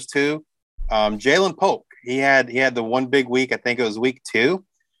past those two, Jalen Polk, he had the one big week. I think it was week 2.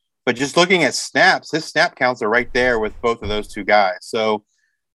 But just looking at snaps, his snap counts are right there with both of those two guys. So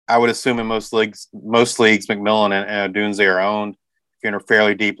I would assume in most leagues, McMillan and Odunze are owned. If you're in a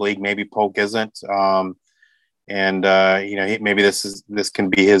fairly deep league, maybe Polk isn't. Maybe this can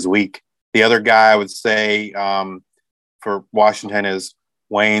be his week. The other guy I would say for Washington is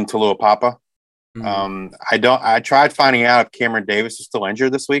Wayne Tuluapapa. Mm-hmm. I tried finding out if Cameron Davis is still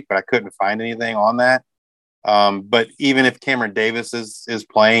injured this week, but I couldn't find anything on that. But even if Cameron Davis is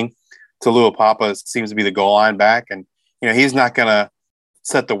playing, Tuluapapa seems to be the goal line back, and he's not going to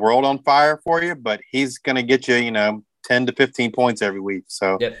set the world on fire for you, but he's going to get you 10 to 15 points every week.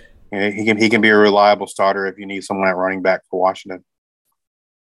 So yep. He can be a reliable starter if you need someone at running back for Washington.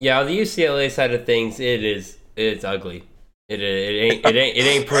 Yeah, on the UCLA side of things, it's ugly. It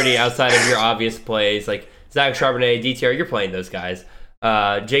ain't pretty outside of your obvious plays like Zach Charbonnet, DTR. You're playing those guys.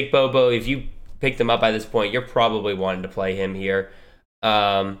 Jake Bobo, if you picked him up by this point, you're probably wanting to play him here.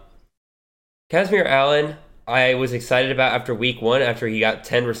 Casimir Allen, I was excited about after week 1 after he got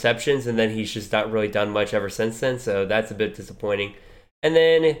 10 receptions, and then he's just not really done much ever since then, so that's a bit disappointing. And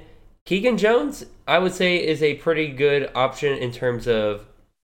then Keegan Jones, I would say, is a pretty good option in terms of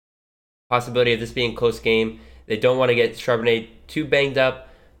possibility of this being a close game. They don't want to get Charbonnet too banged up.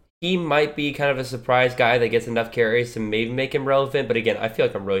 He might be kind of a surprise guy that gets enough carries to maybe make him relevant, but again, I feel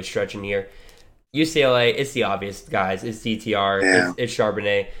like I'm really stretching here. UCLA, it's the obvious guys. It's DTR, it's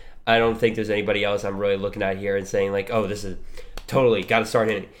Charbonnet. I don't think there's anybody else I'm really looking at here and saying like, oh, this is totally got to start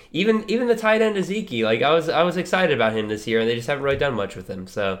hitting. Even the tight end Ezekiel, like I was excited about him this year, and they just haven't really done much with him.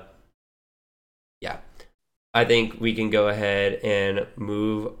 So yeah, I think we can go ahead and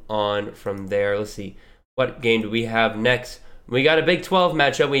move on from there. Let's see, what game do we have next? We got a Big 12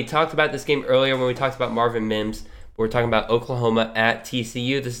 matchup. We talked about this game earlier when we talked about Marvin Mims. We're talking about Oklahoma at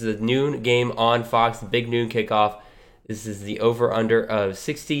TCU. This is a noon game on Fox, the big noon kickoff. This is the over-under of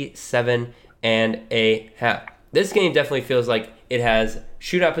 67.5. This game definitely feels like it has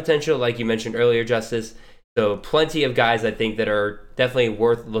shootout potential, like you mentioned earlier, Justice. So plenty of guys, I think, that are definitely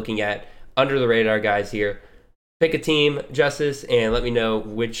worth looking at, under-the-radar guys here. Pick a team, Justice, and let me know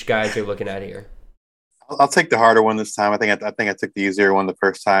which guys you're looking at here. I'll take the harder one this time. I think I took the easier one the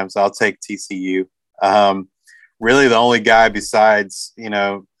first time, so I'll take TCU. Really, the only guy besides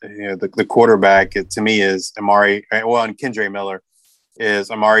the quarterback to me is Amari. Well, and Kendre Miller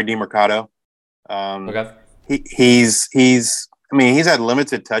is Amari DeMercado. Okay. He's had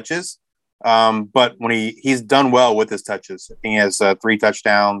limited touches, but when he's done well with his touches. He has 3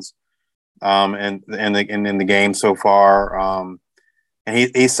 touchdowns in the game so far.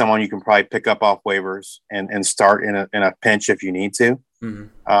 And he's someone you can probably pick up off waivers and start in a pinch if you need to.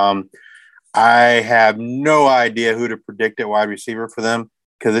 Mm-hmm. I have no idea who to predict at wide receiver for them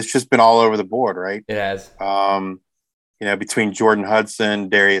because it's just been all over the board, right? It has. Between Jordan Hudson,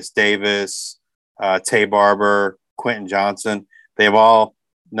 Darius Davis, Tay Barber, Quentin Johnson, none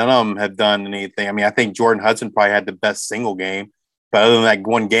of them have done anything. I mean, I think Jordan Hudson probably had the best single game, but other than that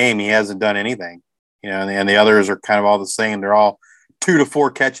one game, he hasn't done anything. And the others are kind of all the same. They're all 2 to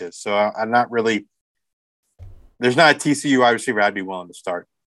 4 catches. So I'm not really – there's not a TCU wide receiver I'd be willing to start.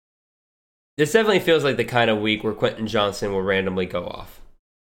 This definitely feels like the kind of week where Quentin Johnson will randomly go off.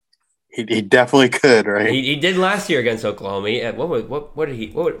 He definitely could, right? He did last year against Oklahoma.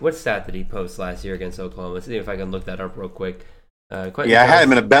 What stat did he post last year against Oklahoma? Let's see if I can look that up real quick. I had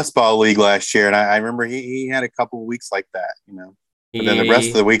him in a best ball league last year, and I remember he had a couple of weeks like that, But then the rest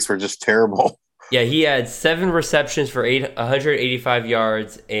of the weeks were just terrible. Yeah, he had 7 receptions for 185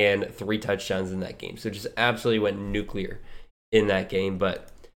 yards and 3 touchdowns in that game. So just absolutely went nuclear in that game. But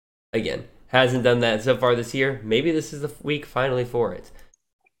again, hasn't done that so far this year. Maybe this is the week finally for it.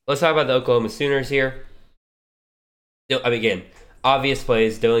 Let's talk about the Oklahoma Sooners here. Again, obvious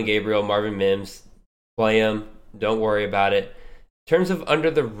plays, Dylan Gabriel, Marvin Mims, play them. Don't worry about it. In terms of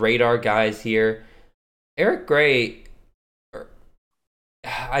under-the-radar guys here, Eric Gray,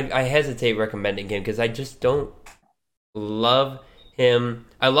 I hesitate recommending him because I just don't love him.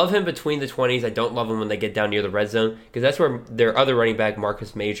 I love him between the 20s. I don't love him when they get down near the red zone because that's where their other running back,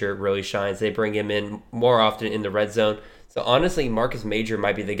 Marcus Major, really shines. They bring him in more often in the red zone. So honestly, Marcus Major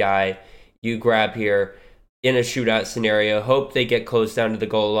might be the guy you grab here in a shootout scenario. Hope they get close down to the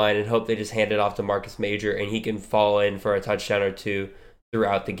goal line and hope they just hand it off to Marcus Major and he can fall in for a touchdown or 2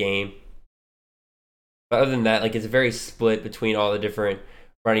 throughout the game. But other than that, it's very split between all the different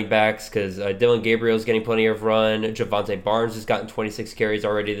running backs because Dylan Gabriel's getting plenty of run. Javonte Barnes has gotten 26 carries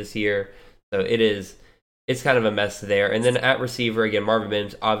already this year. So it's kind of a mess there. And then at receiver, again, Marvin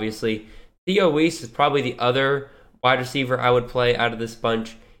Mims, obviously. Theo Weiss is probably the other wide receiver I would play out of this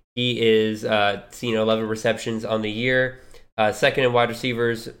bunch. He is seen 11 receptions on the year. Second in wide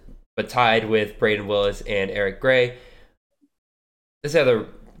receivers, but tied with Braden Willis and Eric Gray. This other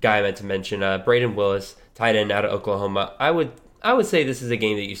guy I meant to mention, Braden Willis, tight end out of Oklahoma. I would say this is a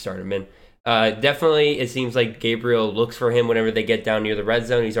game that you start him in. Definitely, it seems like Gabriel looks for him whenever they get down near the red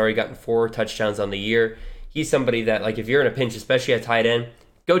zone. He's already gotten 4 touchdowns on the year. He's somebody that, if you're in a pinch, especially at tight end,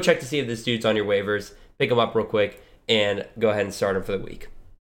 go check to see if this dude's on your waivers. Pick him up real quick and go ahead and start him for the week.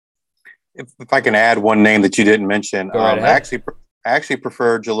 If I can add one name that you didn't mention, right I actually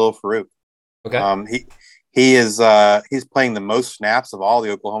prefer Jalil Farouk. Okay. He's playing the most snaps of all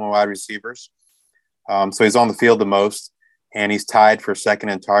the Oklahoma wide receivers. So he's on the field the most, and he's tied for second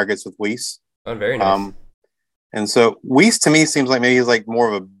in targets with Weiss. Oh, very nice. And so Weiss to me seems like maybe he's more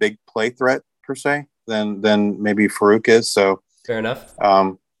of a big play threat per se than maybe Farouk is. So fair enough.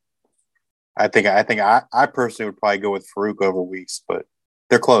 I think I personally would probably go with Farouk over Weiss, but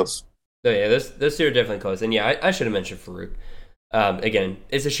they're close. So yeah, those two are definitely close. And yeah, I should have mentioned Farouk. Again,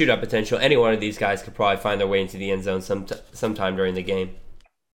 it's a shootout potential. Any one of these guys could probably find their way into the end zone sometime during the game.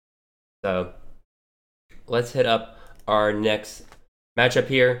 So let's hit up our next matchup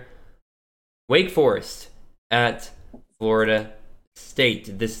here. Wake Forest at Florida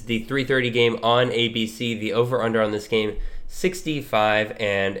State. This is the 3:30 game on ABC. The over-under on this game,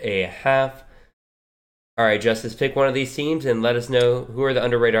 65.5. All right, Justice, pick one of these teams and let us know who are the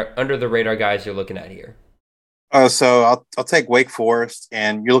under the radar guys you're looking at here. So I'll take Wake Forest,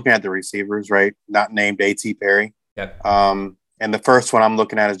 and you're looking at the receivers, right? Not named A.T. Perry. Yeah. And the first one I'm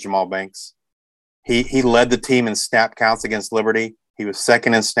looking at is Jamal Banks. He led the team in snap counts against Liberty. He was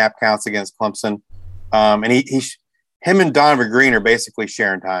second in snap counts against Clemson. And him and Donovan Green are basically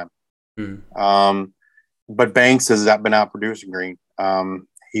sharing time. But Banks has been out producing Green.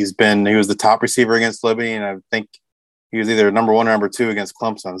 He was the top receiver against Liberty, and I think he was either number one or number two against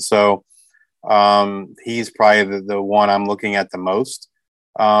Clemson. So he's probably the one I'm looking at the most.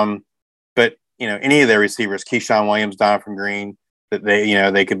 But any of their receivers, Keyshawn Williams, Donovan Green, that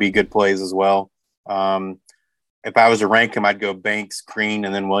they could be good plays as well. If I was to rank them, I'd go Banks, Green,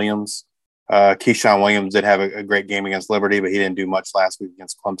 and then Williams. Keyshawn Williams did have a great game against Liberty, but he didn't do much last week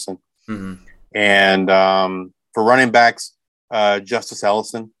against Clemson. And for running backs, Justice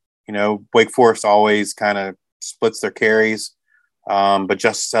Ellison. Wake Forest always kind of splits their carries. But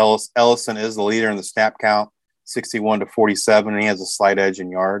Justice Ellison is the leader in the snap count, 61-47, and he has a slight edge in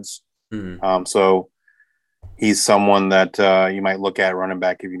yards. So he's someone that you might look at running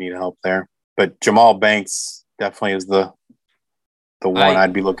back if you need help there. But Jamal Banks definitely is the one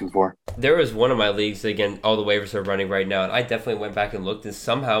I'd be looking for. There was one of my leagues, again, all the waivers are running right now, and I definitely went back and looked, and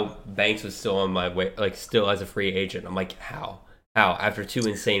somehow Banks was still on my way, like still as a free agent. I'm like, how? After 2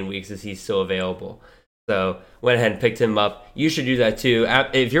 insane weeks is he still available? So went ahead and picked him up. You should do that too.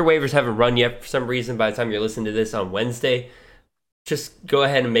 If your waivers haven't run yet for some reason by the time you're listening to this on Wednesday, just go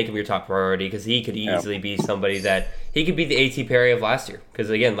ahead and make him your top priority, because he could easily be somebody that he could be the A.T. Perry of last year. Because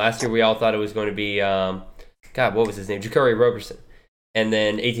again, last year we all thought it was going to be, what was his name? Ja'Cory Roberson. And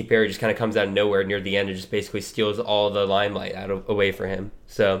then A.T. Perry just kind of comes out of nowhere near the end and just basically steals all the limelight away from him.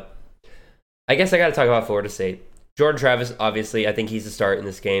 So I guess I got to talk about Florida State. Jordan Travis, obviously, I think he's the start in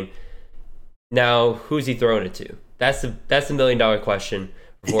this game. Now, who's he throwing it to? That's the $1 million question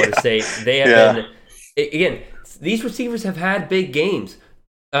for Florida State. They have been, again, these receivers have had big games.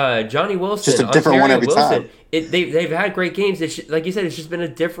 Johnny Wilson, just a different Ontario one every Wilson, time. They've had great games. Like you said, it's just been a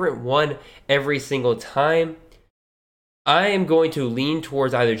different one every single time. I am going to lean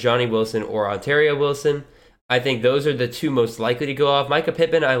towards either Johnny Wilson or Ontario Wilson. I think those are the two most likely to go off. Micah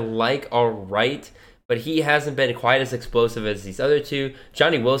Pittman, I like all right, but he hasn't been quite as explosive as these other two.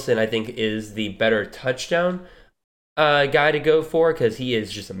 Johnny Wilson, I think, is the better touchdown guy to go for, because he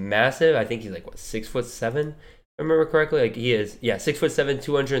is just massive. I think he's like, 6'7", if I remember correctly. Like he is, 6'7",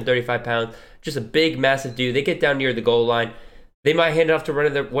 235 pounds. Just a big, massive dude. They get down near the goal line. They might hand it off to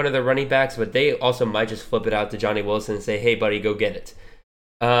one of their running backs, but they also might just flip it out to Johnny Wilson and say, hey, buddy, go get it.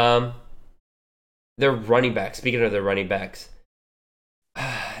 Their running backs, speaking of their running backs,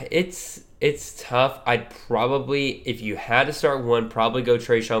 it's tough. I'd probably, if you had to start one, probably go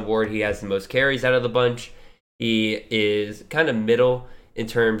Trayshawn Ward. He has the most carries out of the bunch. He is kind of middle in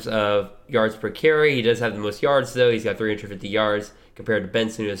terms of yards per carry. He does have the most yards, though. He's got 350 yards compared to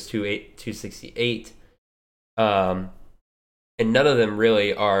Benson, who has 268. And none of them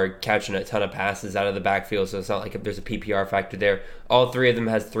really are catching a ton of passes out of the backfield, so it's not like if there's a PPR factor there. All three of them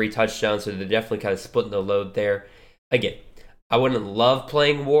has 3 touchdowns, so they're definitely kind of splitting the load there. Again, I wouldn't love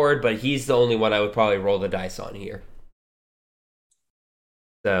playing Ward, but he's the only one I would probably roll the dice on here.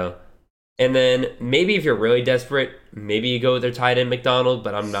 So, and then maybe if you're really desperate, maybe you go with their tight end McDonald,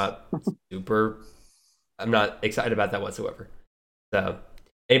 but I'm not excited about that whatsoever. So,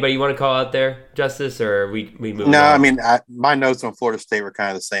 anybody you want to call out there, Justice, or we move on? No, I mean, my notes on Florida State were kind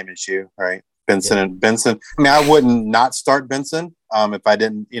of the same as you, right? Benson and Benson. I mean, I wouldn't not start Benson if I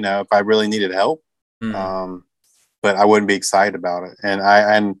didn't, if I really needed help. But I wouldn't be excited about it. And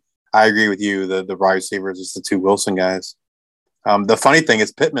I agree with you. The wide receivers is the 2 Wilson guys. The funny thing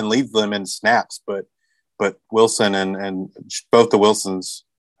is Pittman leaves them in snaps, but Wilson and both the Wilsons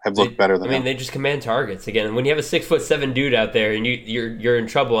have looked better than him. They just command targets. Again, when you have a 6'7" dude out there and you're in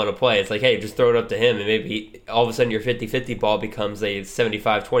trouble on a play, it's like, hey, just throw it up to him, and maybe all of a sudden your 50-50 ball becomes a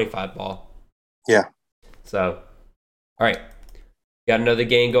 75-25 ball. Yeah. So, all right. Got another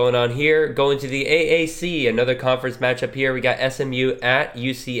game going on here. Going to the AAC, another conference matchup here. We got SMU at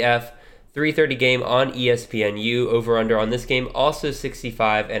UCF, 3:30 game on ESPNU. Over-under on this game, also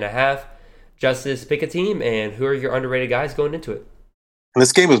 65.5. Justice, pick a team, and who are your underrated guys going into it? And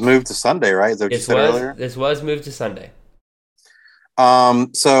this game was moved to Sunday, right? Is that what you said earlier? This was moved to Sunday.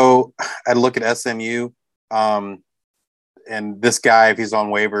 So I look at SMU, and this guy, if he's on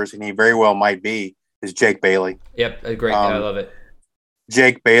waivers, and he very well might be, is Jake Bailey. Yep, a great guy. I love it.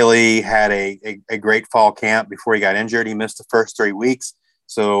 Jake Bailey had a great fall camp before he got injured. He missed the first 3 weeks,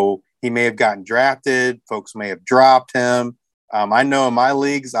 so he may have gotten drafted. Folks may have dropped him. I know in my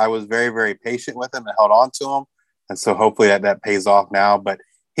leagues, I was very, very patient with him and held on to him. And so hopefully that pays off now. But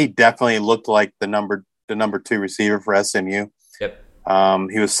he definitely looked like the the number 2 receiver for SMU. Yep.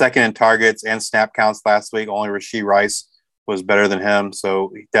 He was second in targets and snap counts last week. Only Rashee Rice was better than him.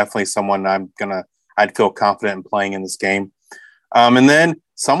 So definitely someone I'd feel confident in playing in this game. And then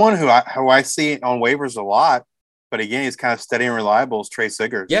someone who I see on waivers a lot, but again, he's kind of steady and reliable, is Trey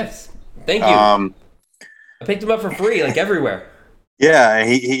Siggers. Yes. Thank you. I picked him up for free, like everywhere. Yeah,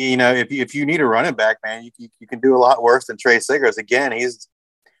 he if you need a running back, man, you can do a lot worse than Trey Siggers. Again,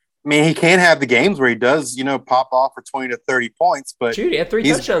 he can have the games where he does, pop off for 20 to 30 points, but shoot, he had 3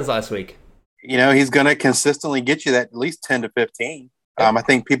 touchdowns last week. He's going to consistently get you that at least 10 to 15. Yep. I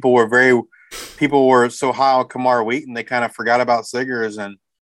think people were so high on Kamar Wheaton, they kind of forgot about Siggers,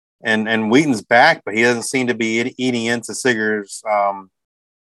 and Wheaton's back, but he doesn't seem to be eating into Siggers'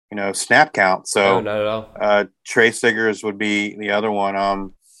 snap count. So no, not at all. Trey Siggers would be the other one.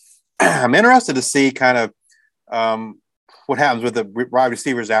 I'm interested to see kind of what happens with the wide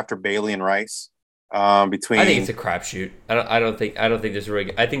receivers after Bailey and Rice. I think it's a crapshoot. I don't think there's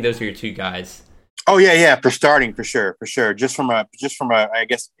really. I think those are your 2 guys. Oh yeah, for starting, for sure. Just from a I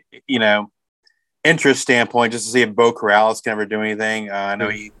guess interest standpoint, just to see if Bo Corrales can ever do anything. I know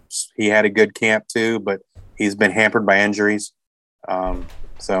he had a good camp too, but he's been hampered by injuries.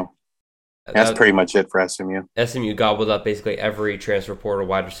 So that's pretty much it for SMU. SMU gobbled up basically every transfer portal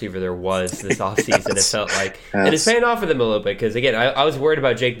wide receiver there was this offseason. It felt like, yes. And it's paying off for them a little bit because again, I was worried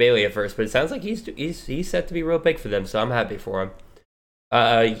about Jake Bailey at first, but it sounds like he's set to be real big for them. So I'm happy for him.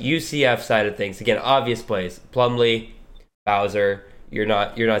 UCF side of things, again, obvious plays: Plumlee, Bowser. You're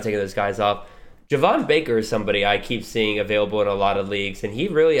not taking those guys off. Javon Baker is somebody I keep seeing available in a lot of leagues, and he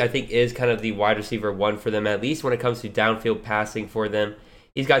really, I think, is kind of the wide receiver 1 for them, at least when it comes to downfield passing for them.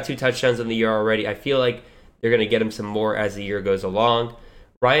 He's got 2 touchdowns in the year already. I feel like they're going to get him some more as the year goes along.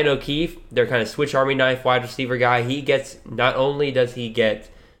 Ryan O'Keefe, their kind of switch Army knife wide receiver guy. Not only does he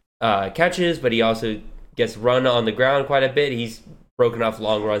get catches, but he also gets run on the ground quite a bit. He's broken off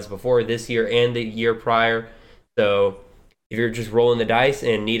long runs before this year and the year prior. So if you're just rolling the dice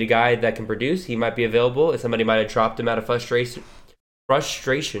and need a guy that can produce, he might be available. If somebody might have dropped him out of frustration,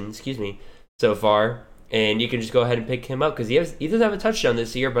 so far. And you can just go ahead and pick him up because he doesn't have a touchdown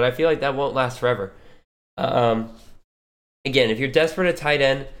this year, but I feel like that won't last forever. Again, if you're desperate at tight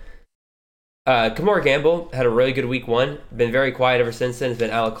end, Kamar Gamble had a really good week 1. Been very quiet ever since then. It's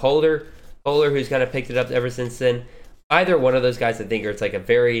been Alec Holder who's kind of picked it up ever since then. Either one of those guys, I think, it's like a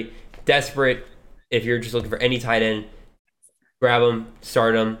very desperate, if you're just looking for any tight end, grab them,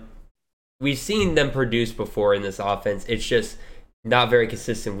 start them. We've seen them produce before in this offense. It's just not very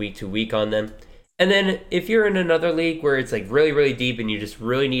consistent week to week on them. And then if you're in another league where it's like really, really deep and you just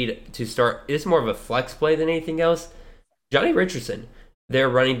really need to start, it's more of a flex play than anything else. Johnny Richardson, their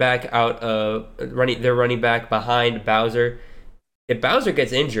running back behind Bowser. If Bowser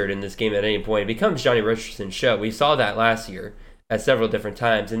gets injured in this game at any point, it becomes Johnny Richardson's show. We saw that last year at several different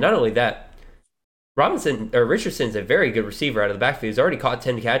times. And not only that, Richardson's a very good receiver out of the backfield. He's already caught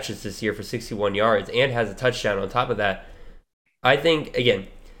 10 catches this year for 61 yards and has a touchdown on top of that. I think, again,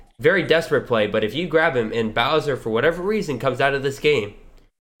 very desperate play, but if you grab him and Bowser, for whatever reason, comes out of this game,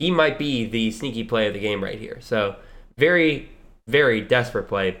 he might be the sneaky play of the game right here. So very, very desperate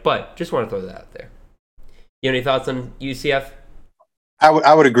play, but just want to throw that out there. You have any thoughts on UCF?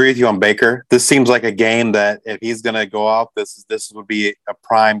 I would agree with you on Baker. This seems like a game that if he's going to go off, this would be a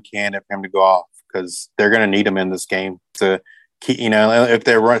prime candidate for him to go off because they're going to need him in this game to keep,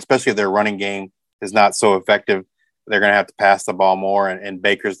 especially if their running game is not so effective. They're going to have to pass the ball more, and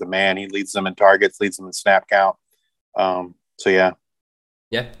Baker's the man. He leads them in targets, leads them in snap count. Yeah.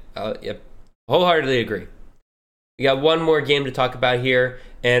 Yep. Wholeheartedly agree. We got one more game to talk about here,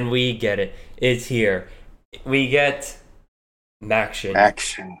 and we get it. It's here. We get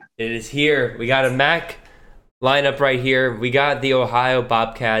Maction. It is here. We got a Mac lineup right here. We got the Ohio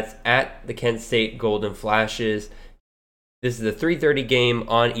Bobcats at the Kent State Golden Flashes. This is the 3:30 game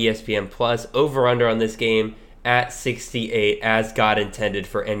on ESPN Plus. Over/under on this game at 68, as God intended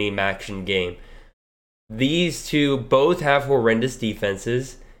for any Maction game. These two both have horrendous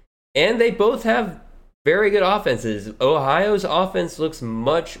defenses, and they both have very good offenses. Ohio's offense looks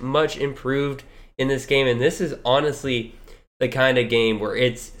much, much improved in this game, and this is honestly the kind of game where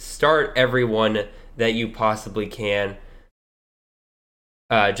it's start everyone that you possibly can.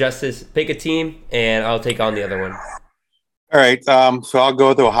 Justice, pick a team, and I'll take on the other one. All right, so I'll go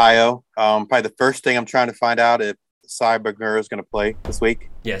with Ohio. Probably the first thing I'm trying to find out if Cy Berger is going to play this week.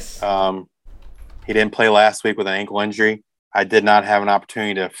 Yes. He didn't play last week with an ankle injury. I did not have an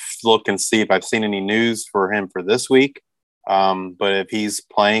opportunity to look and see if I've seen any news for him for this week. But if he's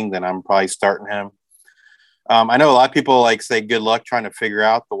playing, then I'm probably starting him. I know a lot of people say good luck trying to figure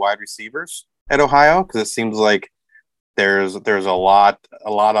out the wide receivers. at Ohio because it seems like there's a lot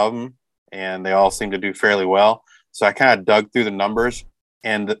of them, and they all seem to do fairly well. So I kind of dug through the numbers,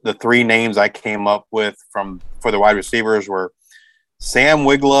 and the three names I came up with for the wide receivers were Sam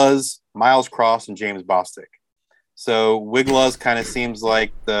Wiglusz, Miles Cross, and James Bostic. So Wiglusz kind of seems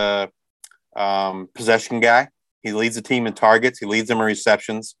like the possession guy. He leads the team in targets. He leads them in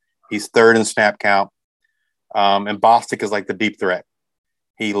receptions. He's third in snap count. And Bostic is like the deep threat.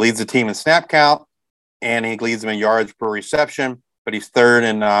 He leads the team in snap count, and he leads them in yards per reception. But he's third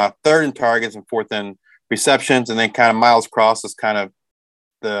in targets and fourth in receptions. And then kind of Miles Cross is kind of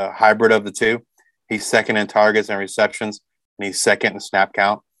the hybrid of the two. He's second in targets and receptions, and he's second in snap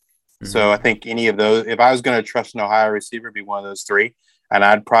count. Mm-hmm. So I think any of those, if I was going to trust an Ohio receiver, it'd be one of those three. And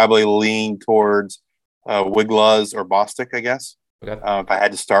I'd probably lean towards Wiglusz or Bostic, I guess. Okay. If I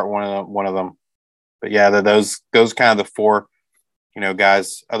had to start one of them. But yeah, those kind of the four,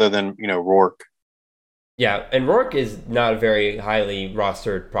 guys other than, Rourke. Yeah, and Rourke is not a very highly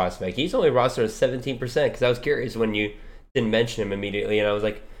rostered prospect. He's only rostered at 17% because I was curious when you didn't mention him immediately, and I was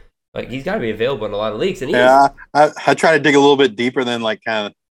like he's got to be available in a lot of leagues. And I try to dig a little bit deeper than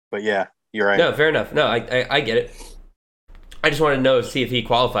but yeah, you're right. No, fair enough. No, I get it. I just wanted to see if he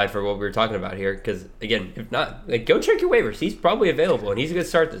qualified for what we were talking about here because, again, if not, go check your waivers. He's probably available, and he's a good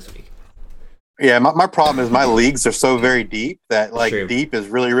start this week. Yeah, my problem is my leagues are so very deep that deep is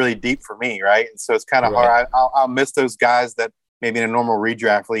really, really deep for me, right? And so it's kind of hard. I'll miss those guys that maybe in a normal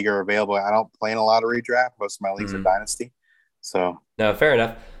redraft league are available. I don't play in a lot of redraft. Most of my leagues are dynasty. So no, fair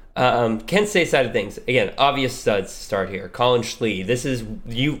enough. Kent State side of things, again, obvious studs start here. Colin Schlee, this is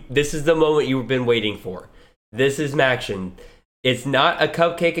the moment you've been waiting for. This is Maction. It's not a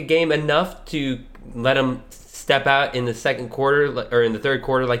cupcake a game enough to let him step out in the second quarter or in the third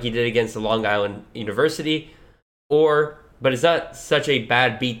quarter like he did against the Long Island University, but it's not such a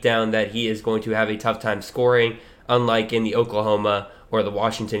bad beatdown that he is going to have a tough time scoring, unlike in the Oklahoma or the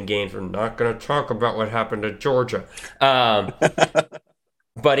Washington games. We're not going to talk about what happened to Georgia.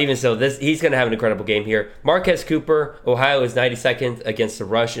 But even so, he's going to have an incredible game here. Marquez Cooper, Ohio is 92nd against the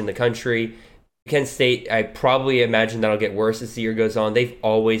rush in the country. Kent State, I probably imagine that'll get worse as the year goes on. They've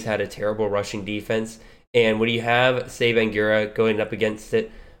always had a terrible rushing defense. And when you have Bangura going up against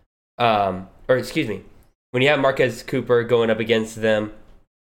it, when you have Marquez Cooper going up against them,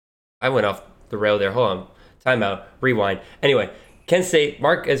 I went off the rail there. Hold on. Timeout. Rewind. Anyway, Kent State,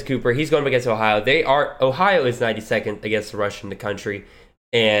 Marquez Cooper, he's going up against Ohio. Ohio is 92nd against the rush in the country.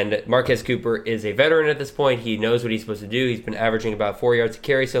 And Marquez Cooper is a veteran at this point. He knows what he's supposed to do. He's been averaging about 4 yards a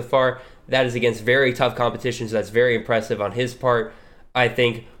carry so far. That is against very tough competition, so that's very impressive on his part. I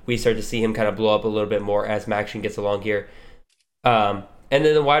think we start to see him kind of blow up a little bit more as Maction gets along here. And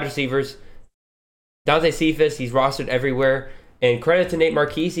then the wide receivers, Dante Cephas, he's rostered everywhere. And credit to Nate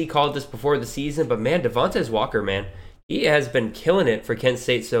Marquise, he called this before the season. But man, Devontae Walker, man, he has been killing it for Kent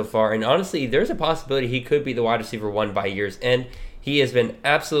State so far. And honestly, there's a possibility he could be the wide receiver one by year's end. He has been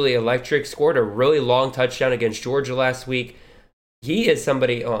absolutely electric, scored a really long touchdown against Georgia last week. He is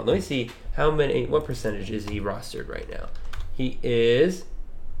somebody, let me see what percentage is he rostered right now? He is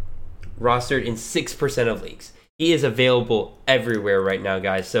rostered in 6% of leagues. He is available everywhere right now,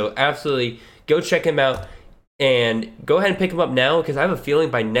 guys. So absolutely go check him out and go ahead and pick him up now because I have a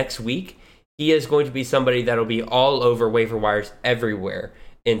feeling by next week, he is going to be somebody that'll be all over waiver wires everywhere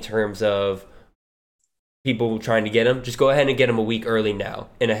in terms of people trying to get him. Just go ahead and get him a week early now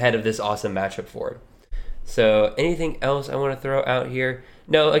and ahead of this awesome matchup for him. So anything else I want to throw out here?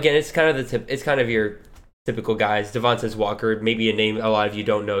 No, again, it's kind of your typical guys. Devontae Walker, maybe a name a lot of you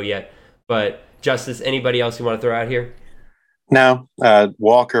don't know yet. But Justice, anybody else you want to throw out here? No,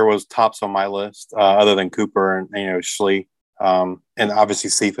 Walker was tops on my list, other than Cooper and Schlee, and obviously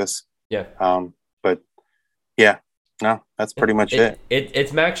Cephas. Yeah. But yeah, no, that's pretty much it.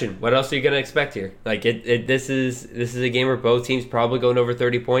 It's Maction. What else are you gonna expect here? This is a game where both teams probably going over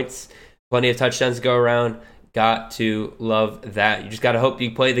 30 points. Plenty of touchdowns to go around. Got to love that. You just got to hope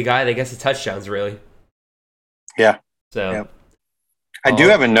you play the guy that gets the touchdowns, really. Yeah. So, yeah. I do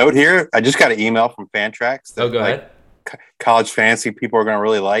have a note here. I just got an email from Fantrax that go ahead. College fantasy people are going to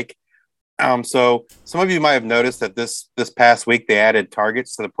really like. So some of you might have noticed that this past week they added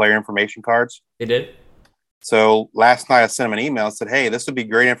targets to the player information cards. They did. So last night I sent them an email and said, "Hey, this would be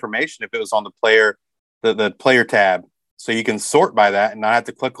great information if it was on the player tab, so you can sort by that and not have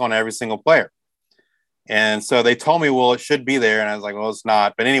to click on every single player." And so they told me, well, it should be there. And I was like, well, it's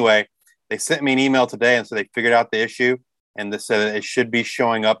not. But anyway, they sent me an email today and so they figured out the issue and they said that it should be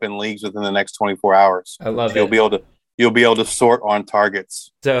showing up in leagues within the next 24 hours. I love it. You'll you'll be able to sort on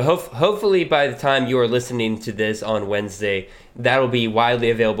targets. So hopefully by the time you are listening to this on Wednesday, that'll be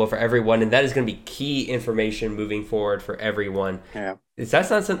widely available for everyone, and that is going to be key information moving forward for everyone. Yeah. That's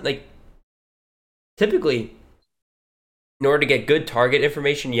not something like typically in order to get good target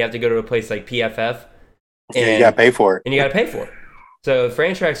information, you have to go to a place like PFF. And you got to pay for it. And you got to pay for it. So if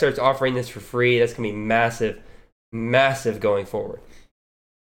Frantrack starts offering this for free, that's going to be massive, massive going forward.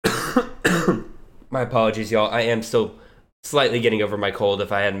 My apologies, y'all. I am still slightly getting over my cold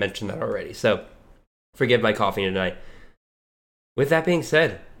if I hadn't mentioned that already. So forgive my coughing tonight. With that being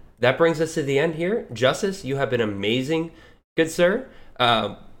said, that brings us to the end here. Justice, you have been amazing, good sir.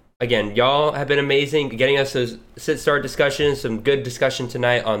 Again, y'all have been amazing, getting us those sit-start discussions, some good discussion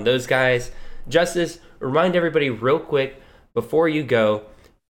tonight on those guys. Justice, remind everybody real quick before you go,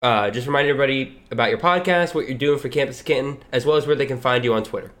 just remind everybody about your podcast, what you're doing for Campus Canton, as well as where they can find you on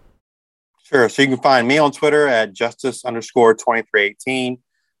Twitter. Sure. So you can find me on Twitter at justice_2318.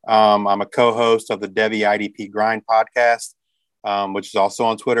 I'm a co-host of the Devi IDP Grind podcast, which is also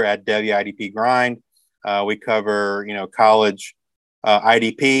on Twitter at Devi IDP Grind. We cover, college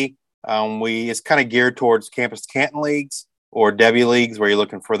IDP. It's kind of geared towards Campus Canton leagues or Devi leagues where you're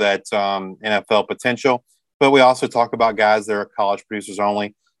looking for that NFL potential. But we also talk about guys that are college producers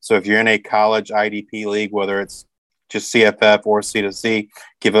only. So if you're in a college IDP league, whether it's just CFF or C2C,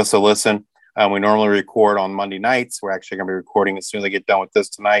 give us a listen. We normally record on Monday nights. We're actually going to be recording as soon as I get done with this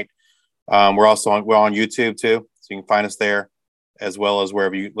tonight. We're on YouTube too, so you can find us there, as well as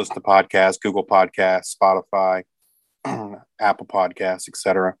wherever you listen to podcasts, Google Podcasts, Spotify, Apple Podcasts,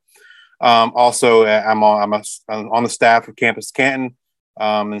 etc. Also, I'm on the staff of Campus Canton,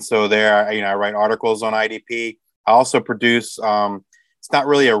 and so there, I write articles on IDP. I also produce. It's not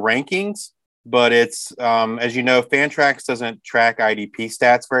really a rankings, but it's, as you know, Fantrax doesn't track IDP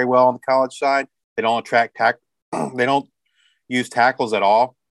stats very well on the college side. They don't track they don't use tackles at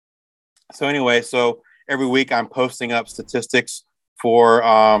all. So anyway, every week I'm posting up statistics for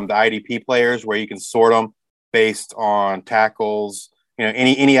the IDP players where you can sort them based on tackles.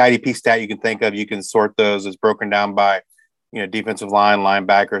 Any IDP stat you can think of, you can sort those. It's broken down by, defensive line,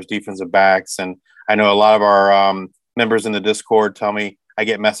 linebackers, defensive backs. And I know a lot of our members in the Discord tell me, I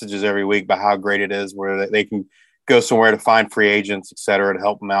get messages every week about how great it is, where they can go somewhere to find free agents, et cetera, to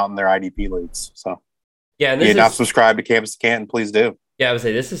help them out in their IDP leagues. So, yeah, and if you're not subscribed to Campus Canton, please do. Yeah, I would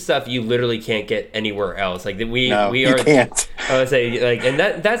say this is stuff you literally can't get anywhere else. Like we you can't. I would say and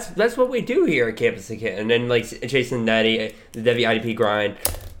that's what we do here at Campus Canton, and then Jason Natty, the Devi IDP Grind.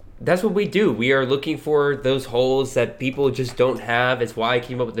 That's what we do. We are looking for those holes that people just don't have. It's why I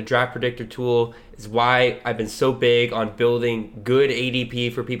came up with the draft predictor tool. It's why I've been so big on building good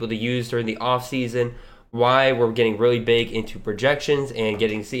ADP for people to use during the off season. Why we're getting really big into projections and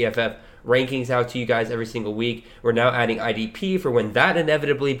getting CFF rankings out to you guys every single week. We're now adding IDP for when that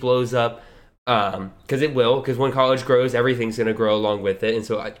inevitably blows up, because it will. Because when college grows, everything's going to grow along with it, and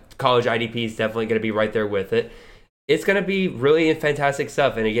so college IDP is definitely going to be right there with it. It's going to be really fantastic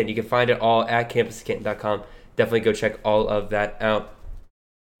stuff. And again, you can find it all at campuscanton.com. Definitely go check all of that out.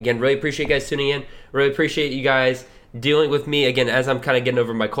 Again, really appreciate you guys tuning in. Really appreciate you guys dealing with me. Again, as I'm kind of getting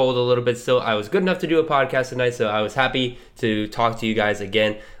over my cold a little bit still, I was good enough to do a podcast tonight, so I was happy to talk to you guys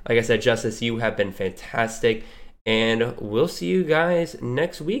again. Like I said, Justice, you have been fantastic. And we'll see you guys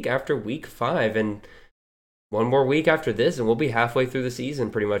next week after week 5. And one more week after this, and we'll be halfway through the season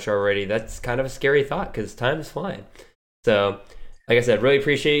pretty much already. That's kind of a scary thought because time is flying. So, like I said, really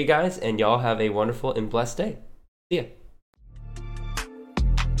appreciate you guys, and y'all have a wonderful and blessed day. See ya.